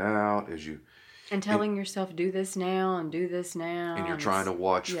letting it out as you, and telling yourself, do this now and do this now. and you're trying to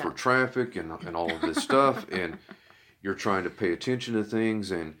watch for traffic and all of this stuff, and you're trying to pay attention to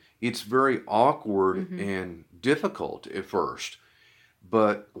things, and it's very awkward and difficult at first.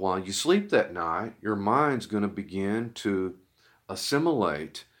 But while you sleep that night, your mind's going to begin to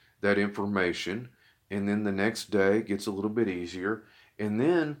assimilate that information, and then the next day it gets a little bit easier. And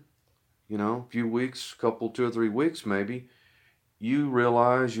then, a few weeks, couple, 2 or 3 weeks maybe, you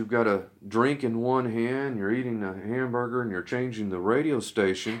realize you've got a drink in one hand, you're eating a hamburger, and you're changing the radio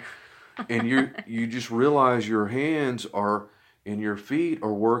station, and you just realize your hands are and your feet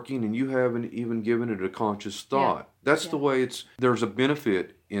are working, and you haven't even given it a conscious thought. That's the way there's a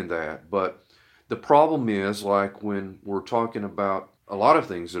benefit in that. But the problem is, like when we're talking about a lot of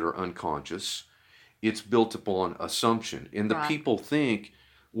things that are unconscious, it's built upon assumption. And the people think,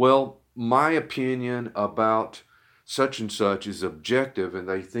 well, my opinion about such and such is objective, and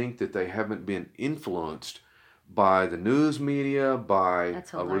they think that they haven't been influenced by the news media, by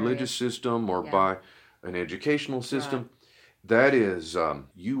a religious system, or by an educational system. That is,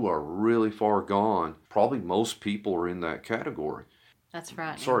 you are really far gone. Probably most people are in that category. That's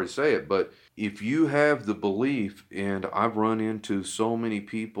right. Sorry to say it, but if you have the belief, and I've run into so many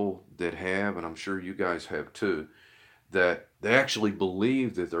people that have, and I'm sure you guys have too, that they actually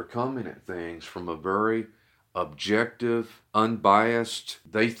believe that they're coming at things from a very objective, unbiased.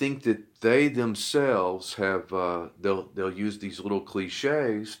 They think that they themselves have, they'll use these little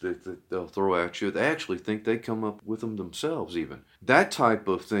cliches that they'll throw at you. They actually think they come up with them themselves even. That type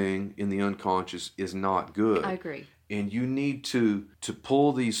of thing in the unconscious is not good. I agree. And you need to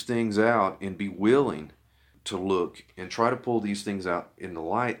pull these things out and be willing to look and try to pull these things out in the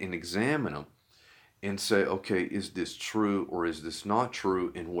light and examine them and say, okay, is this true or is this not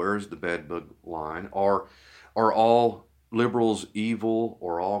true? And where's the bed bug line? Are all liberals evil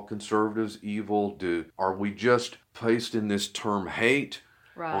or all conservatives evil? Are we just pasting this term hate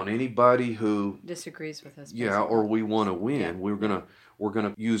on anybody who disagrees with us? Yeah, or we want to win. Yeah. We're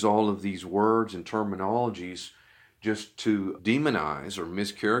gonna use all of these words and terminologies just to demonize or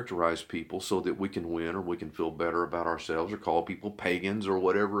mischaracterize people so that we can win or we can feel better about ourselves or call people pagans or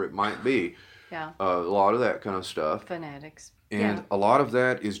whatever it might be. Yeah. A lot of that kind of stuff. Fanatics. And a lot of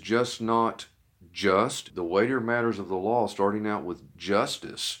that is just not just. The weightier matters of the law, starting out with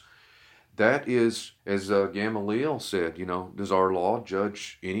justice. That is, as Gamaliel said, does our law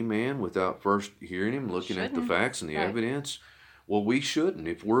judge any man without first hearing him, looking at the facts and the evidence? Well, we shouldn't.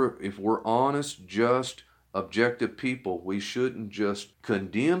 If we're honest, just, objective people, we shouldn't just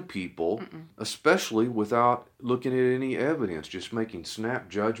condemn people, especially without looking at any evidence, just making snap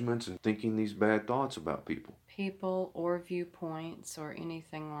judgments and thinking these bad thoughts about people. people or viewpoints or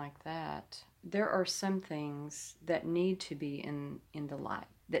anything like that. There are some things that need to be in the light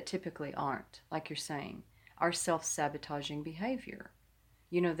that typically aren't, like you're saying, our self-sabotaging behavior.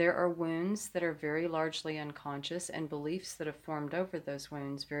 There are wounds that are very largely unconscious and beliefs that have formed over those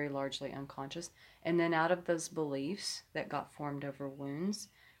wounds very largely unconscious. And then out of those beliefs that got formed over wounds,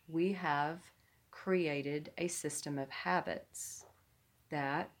 we have created a system of habits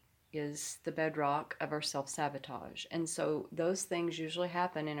that is the bedrock of our self sabotage. And so those things usually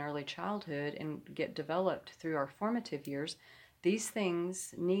happen in early childhood and get developed through our formative years. These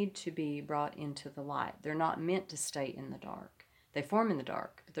things need to be brought into the light. They're not meant to stay in the dark. They form in the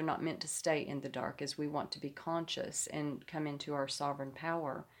dark, but they're not meant to stay in the dark as we want to be conscious and come into our sovereign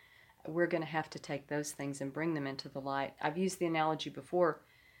power. We're going to have to take those things and bring them into the light. I've used the analogy before.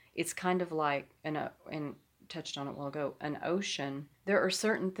 It's kind of like, and touched on it a while ago, an ocean. There are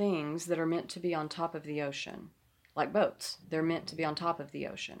certain things that are meant to be on top of the ocean, like boats. They're meant to be on top of the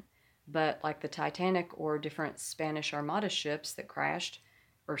ocean. But like the Titanic or different Spanish Armada ships that crashed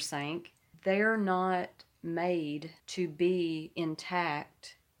or sank, they're not made to be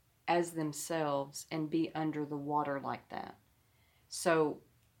intact as themselves and be under the water like that. So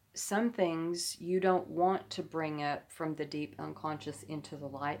some things you don't want to bring up from the deep unconscious into the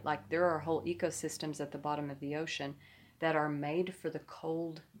light. Like there are whole ecosystems at the bottom of the ocean that are made for the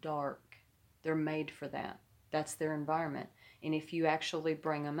cold dark. They're made for that. That's their environment. And if you actually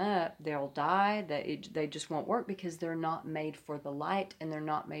bring them up, they'll die. They just won't work because they're not made for the light and they're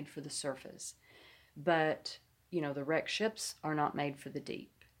not made for the surface. But, the wrecked ships are not made for the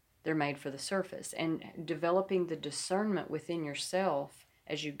deep. They're made for the surface. And developing the discernment within yourself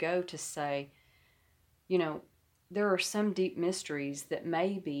as you go to say, there are some deep mysteries that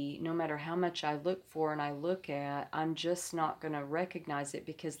maybe no matter how much I look for and I look at, I'm just not going to recognize it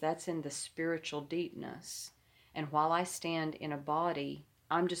because that's in the spiritual deepness. And while I stand in a body,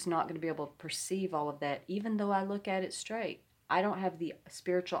 I'm just not going to be able to perceive all of that, even though I look at it straight. I don't have the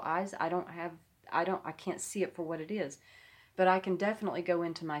spiritual eyes. I can't see it for what it is. But I can definitely go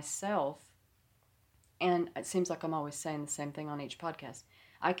into myself, and it seems like I'm always saying the same thing on each podcast.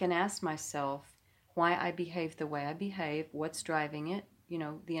 I can ask myself why I behave the way I behave, what's driving it,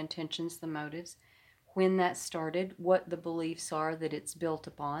 the intentions, the motives, when that started, what the beliefs are that it's built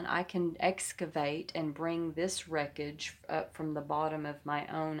upon. I can excavate and bring this wreckage up from the bottom of my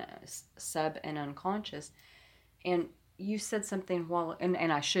own sub and unconscious. And you said something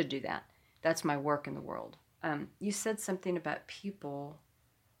and I should do that. That's my work in the world. You said something about people.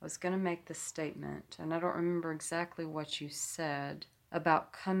 I was going to make this statement, and I don't remember exactly what you said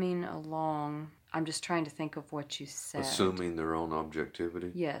about coming along. I'm just trying to think of what you said. Assuming their own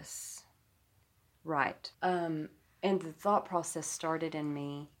objectivity? Yes. Right. And the thought process started in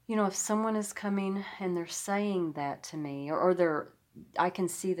me. If someone is coming and they're saying that to me, or I can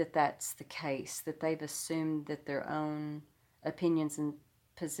see that that's the case, that they've assumed that their own opinions and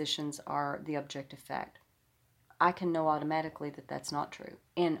positions are the objective fact. I can know automatically that that's not true.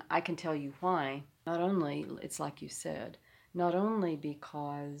 And I can tell you why. Not only, it's like you said, not only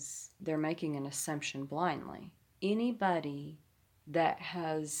because they're making an assumption blindly. Anybody that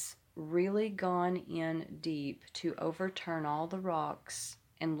has really gone in deep to overturn all the rocks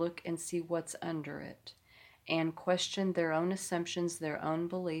and look and see what's under it and question their own assumptions, their own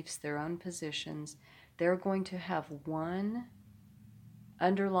beliefs, their own positions, they're going to have one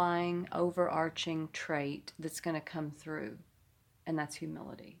underlying, overarching trait that's going to come through, and that's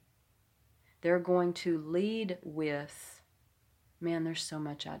humility. They're going to lead with, man, there's so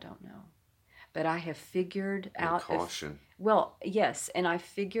much I don't know. But I have figured out... caution. Yes, and I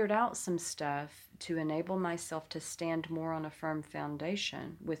figured out some stuff to enable myself to stand more on a firm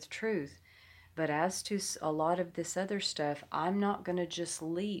foundation with truth. But as to a lot of this other stuff, I'm not going to just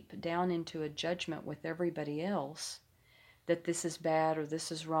leap down into a judgment with everybody else that this is bad or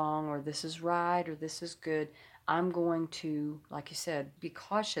this is wrong or this is right or this is good. I'm going to, like you said, be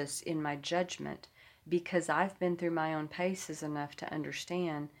cautious in my judgment because I've been through my own paces enough to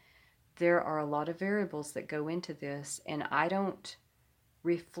understand there are a lot of variables that go into this, and I don't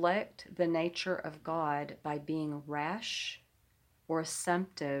reflect the nature of God by being rash or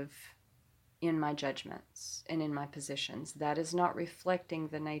assumptive in my judgments and in my positions. That is not reflecting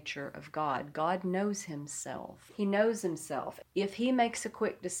the nature of God. God knows himself. He knows himself. If he makes a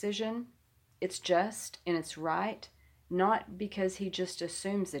quick decision, it's just and it's right, not because he just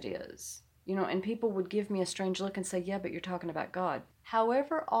assumes it is. And people would give me a strange look and say, yeah, but you're talking about God.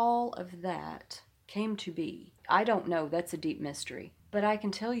 However all of that came to be, I don't know. That's a deep mystery. But I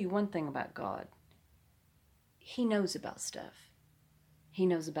can tell you one thing about God. He knows about stuff. He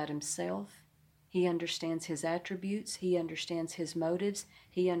knows about himself. He understands his attributes. He understands his motives.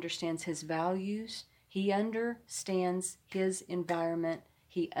 He understands his values. He understands his environment.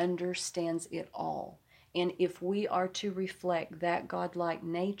 He understands it all. And if we are to reflect that godlike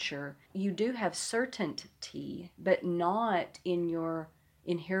nature, you do have certainty, but not in your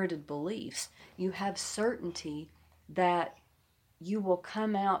inherited beliefs. You have certainty that you will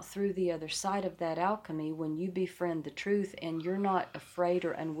come out through the other side of that alchemy when you befriend the truth, and you're not afraid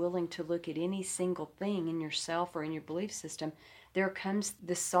or unwilling to look at any single thing in yourself or in your belief system. There comes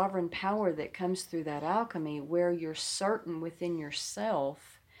this sovereign power that comes through that alchemy where you're certain within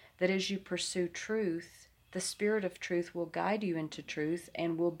yourself that as you pursue truth, the Spirit of truth will guide you into truth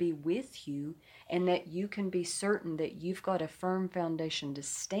and will be with you, and that you can be certain that you've got a firm foundation to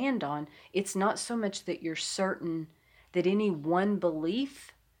stand on. It's not so much that you're certain that any one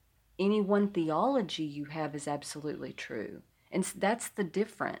belief, any one theology you have is absolutely true. And that's the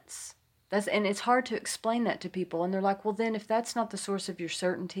difference. And it's hard to explain that to people. And they're like, well, then if that's not the source of your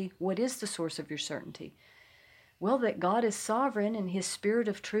certainty, what is the source of your certainty? Well, that God is sovereign and his Spirit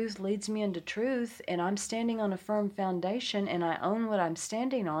of truth leads me into truth, and I'm standing on a firm foundation and I own what I'm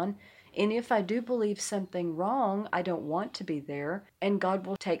standing on. And if I do believe something wrong, I don't want to be there, and God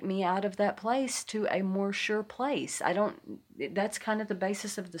will take me out of that place to a more sure place. That's kind of the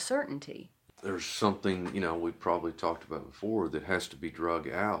basis of the certainty. There's something, we probably talked about before that has to be drug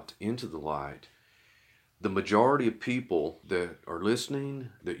out into the light. The majority of people that are listening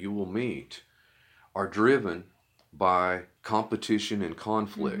that you will meet are driven by competition and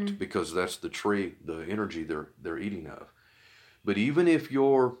conflict, because that's the energy they're eating of. But even if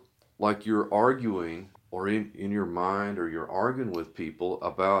you're arguing, or in your mind, or you're arguing with people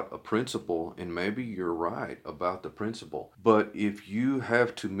about a principle, and maybe you're right about the principle, but if you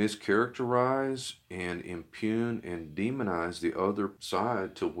have to mischaracterize and impugn and demonize the other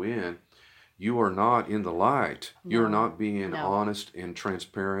side to win, you are not in the light. No, you're not being no. honest and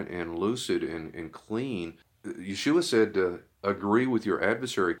transparent and lucid and clean. Yeshua said to agree with your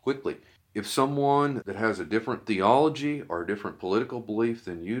adversary quickly. If someone that has a different theology or a different political belief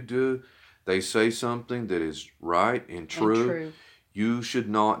than you do, they say something that is right and true, you should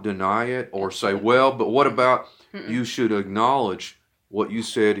not deny it or say, well, but what about, you should acknowledge what you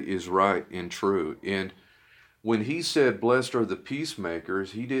said is right and true. And when he said, blessed are the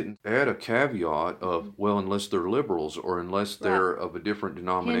peacemakers, he didn't add a caveat of, well, unless they're liberals or unless they're of a different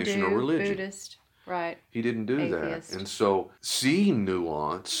denomination Hindu, or religion. Buddhist, right. He didn't do Atheist. that. And so seeing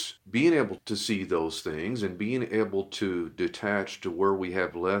nuance, being able to see those things and being able to detach to where we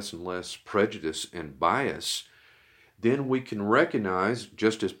have less and less prejudice and bias, then we can recognize,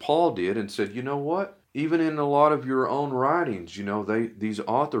 just as Paul did and said, you know what? Even in a lot of your own writings, these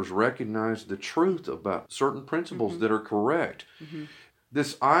authors recognize the truth about certain principles that are correct.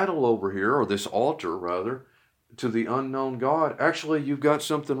 This idol over here, or this altar rather, to the unknown God, actually you've got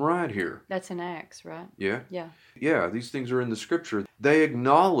something right here. That's an Acts, right? Yeah? Yeah. Yeah, these things are in the scripture. They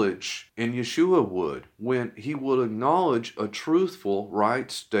acknowledge, and Yeshua would, when he will acknowledge a truthful, right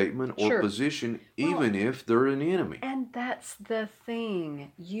statement or position, even if they're an enemy. And that's the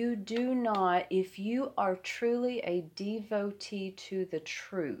thing. You do not, if you are truly a devotee to the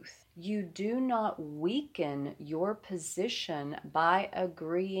truth, you do not weaken your position by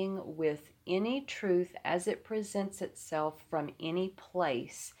agreeing with any truth as it presents itself from any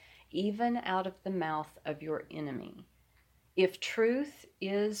place, even out of the mouth of your enemy. If truth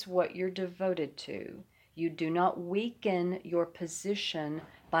is what you're devoted to, you do not weaken your position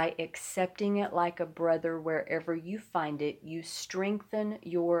by accepting it like a brother wherever you find it. You strengthen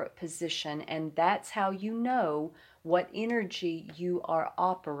your position, and that's how you know what energy you are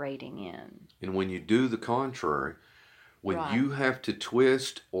operating in. And when you do the contrary, when you have to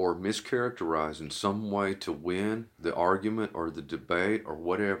twist or mischaracterize in some way to win the argument or the debate or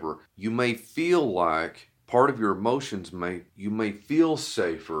whatever, you may feel like part of your emotions you may feel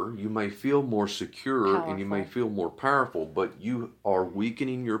safer, you may feel more secure, and you may feel more powerful, but you are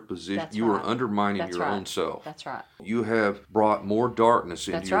weakening your position. You are undermining your own self. That's right. You have brought more darkness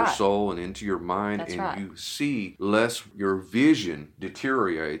into your soul and into your mind, you see less. Your vision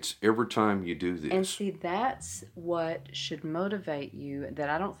deteriorates every time you do this. And see, that's what should motivate you, that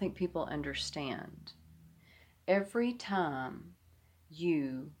I don't think people understand. Every time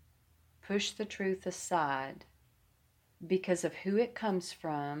you push the truth aside because of who it comes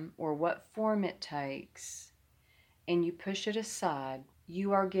from or what form it takes, and you push it aside,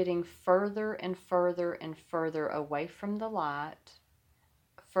 you are getting further and further and further away from the light,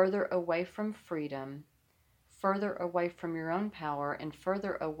 further away from freedom, further away from your own power, and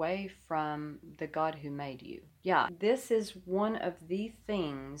further away from the God who made you. Yeah, this is one of the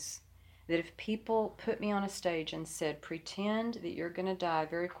things that if people put me on a stage and said, pretend that you're going to die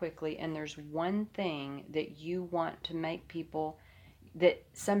very quickly and there's one thing that you want to make people, that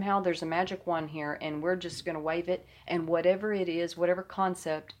somehow there's a magic wand here and we're just going to wave it, and whatever it is, whatever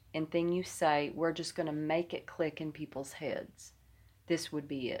concept and thing you say, we're just going to make it click in people's heads. This would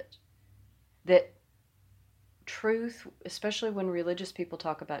be it. That truth, especially when religious people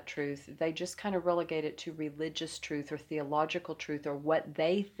talk about truth, they just kind of relegate it to religious truth or theological truth or what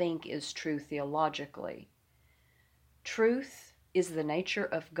they think is true theologically. Truth is the nature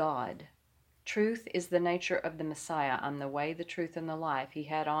of God. Truth is the nature of the Messiah. I'm the way, the truth, and the life. He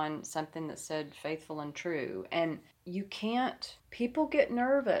had on something that said faithful and true. And you can't, people get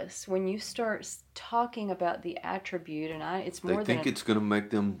nervous when you start talking about the attribute, and it's more than... They think it's going to make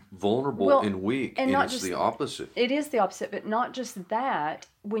them vulnerable and weak, and it's the opposite. It is the opposite, but not just that.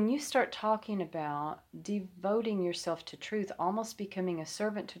 When you start talking about devoting yourself to truth, almost becoming a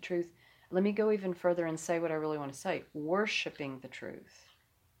servant to truth, let me go even further and say what I really want to say. Worshiping the truth.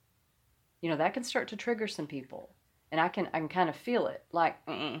 That can start to trigger some people. And I can kind of feel it. Like,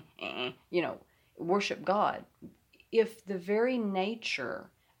 worship God. If the very nature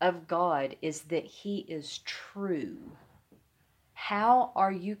of God is that He is true, how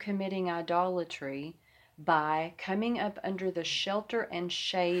are you committing idolatry by coming up under the shelter and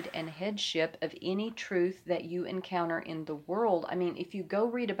shade and headship of any truth that you encounter in the world? I mean, if you go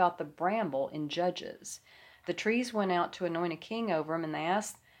read about the bramble in Judges, the trees went out to anoint a king over them, and they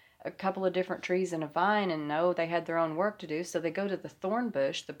asked a couple of different trees and a vine, and no, they had their own work to do, so they go to the thorn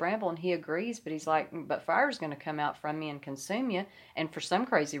bush, the bramble, and he agrees, but he's like, but fire's going to come out from me and consume you, and for some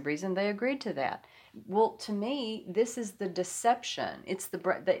crazy reason, they agreed to that. Well, to me, this is the deception. It's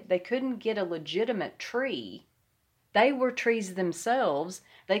they couldn't get a legitimate tree. They were trees themselves.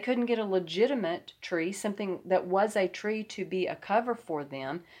 They couldn't get a legitimate tree, something that was a tree to be a cover for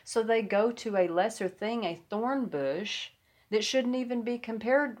them, so they go to a lesser thing, a thorn bush, that shouldn't even be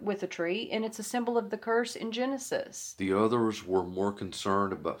compared with a tree, and it's a symbol of the curse in Genesis. The others were more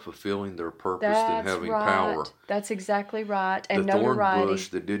concerned about fulfilling their purpose than having power. That's exactly right. And the thorn bush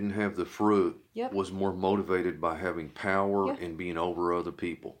that didn't have the fruit was more motivated by having power and being over other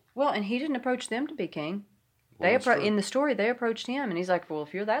people. Well, and he didn't approach them to be king. In the story, they approached him, and he's like, well,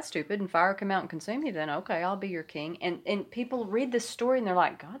 if you're that stupid and fire come out and consume you, then okay, I'll be your king. And people read this story, and they're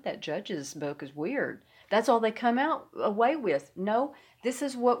like, God, that Judges book is weird. That's all they come away with. No, this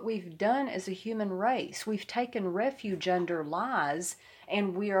is what we've done as a human race. We've taken refuge under lies,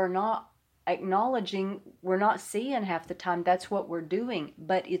 and we are not acknowledging, we're not seeing half the time that's what we're doing,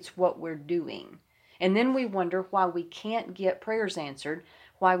 but it's what we're doing. And then we wonder why we can't get prayers answered,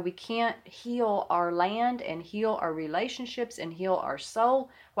 why we can't heal our land and heal our relationships and heal our soul,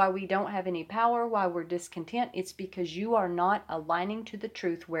 why we don't have any power, why we're discontent. It's because you are not aligning to the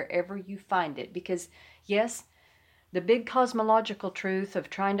truth wherever you find it. Because, yes, the big cosmological truth of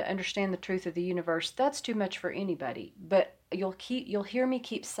trying to understand the truth of the universe, that's too much for anybody. But you'll hear me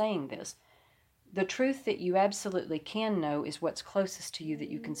keep saying this. The truth that you absolutely can know is what's closest to you that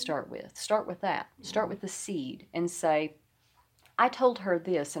you can start with. Start with that. Start with the seed and say, I told her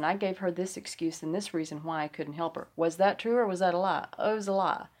this, and I gave her this excuse and this reason why I couldn't help her. Was that true, or was that a lie? Oh, it was a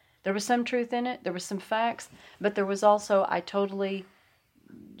lie. There was some truth in it. There was some facts, but there was also, I totally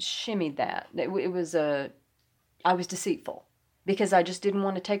shimmied that. I was deceitful because I just didn't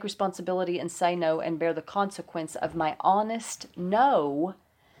want to take responsibility and say no and bear the consequence of my honest no.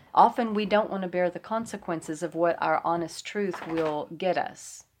 Often we don't want to bear the consequences of what our honest truth will get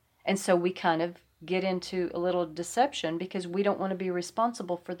us. And so we kind of get into a little deception because we don't want to be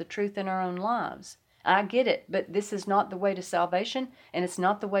responsible for the truth in our own lives. I get it, but this is not the way to salvation, and it's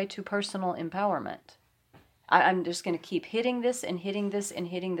not the way to personal empowerment. I'm just going to keep hitting this and hitting this and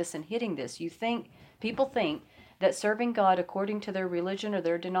hitting this and hitting this. People think that serving God according to their religion or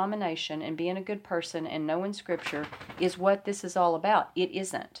their denomination and being a good person and knowing Scripture is what this is all about. It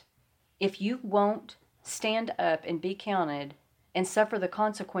isn't. If you won't stand up and be counted and suffer the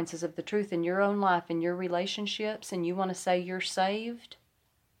consequences of the truth in your own life and your relationships, and you want to say you're saved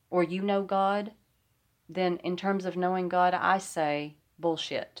or you know God, then in terms of knowing God, I say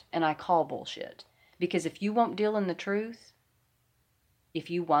bullshit, and I call bullshit. Because if you won't deal in the truth,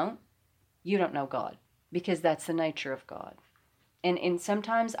 you don't know God, because that's the nature of God. And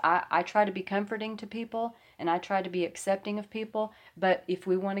sometimes I try to be comforting to people, and I try to be accepting of people, but if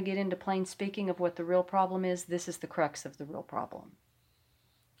we want to get into plain speaking of what the real problem is, this is the crux of the real problem.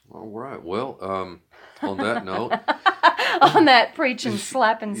 All right. Well, on that note. On that preaching,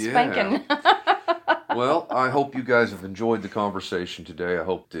 slapping, spanking. Well, I hope you guys have enjoyed the conversation today. I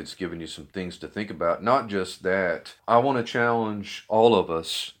hope it's given you some things to think about. Not just that, I want to challenge all of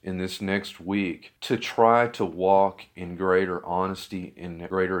us in this next week to try to walk in greater honesty and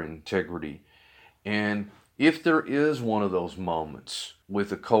greater integrity. And if there is one of those moments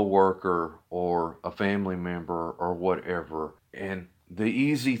with a coworker or a family member or whatever, and the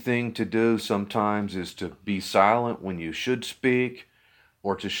easy thing to do sometimes is to be silent when you should speak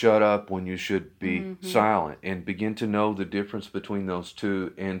or to shut up when you should be Mm-hmm. silent, and begin to know the difference between those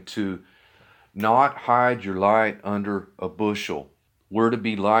two, and to not hide your light under a bushel. We're to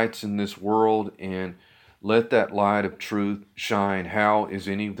be lights in this world and let that light of truth shine. How is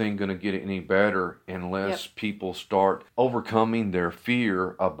anything going to get any better Yep. unless people start overcoming their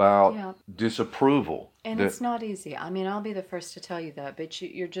fear about Yeah. disapproval? And That it's not easy. I mean, I'll be the first to tell you that, but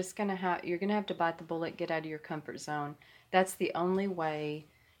you're just gonna have to bite the bullet, get out of your comfort zone. That's the only way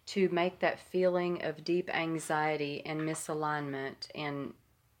to make that feeling of deep anxiety and misalignment and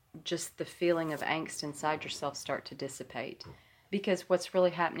just the feeling of angst inside yourself start to dissipate. Because what's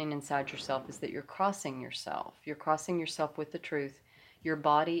really happening inside yourself is that you're crossing yourself. You're crossing yourself with the truth. Your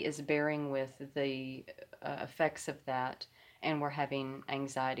body is bearing with the effects of that, and we're having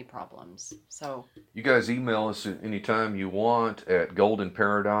anxiety problems. So, you guys email us at any time you want at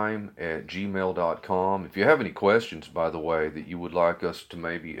goldenparadigm@gmail.com. If you have any questions, by the way, that you would like us to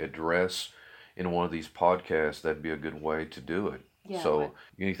maybe address in one of these podcasts, that'd be a good way to do it. yeah, So,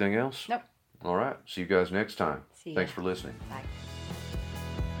 anything else? nope. All right. See you guys next time. See ya. Thanks for listening. Bye.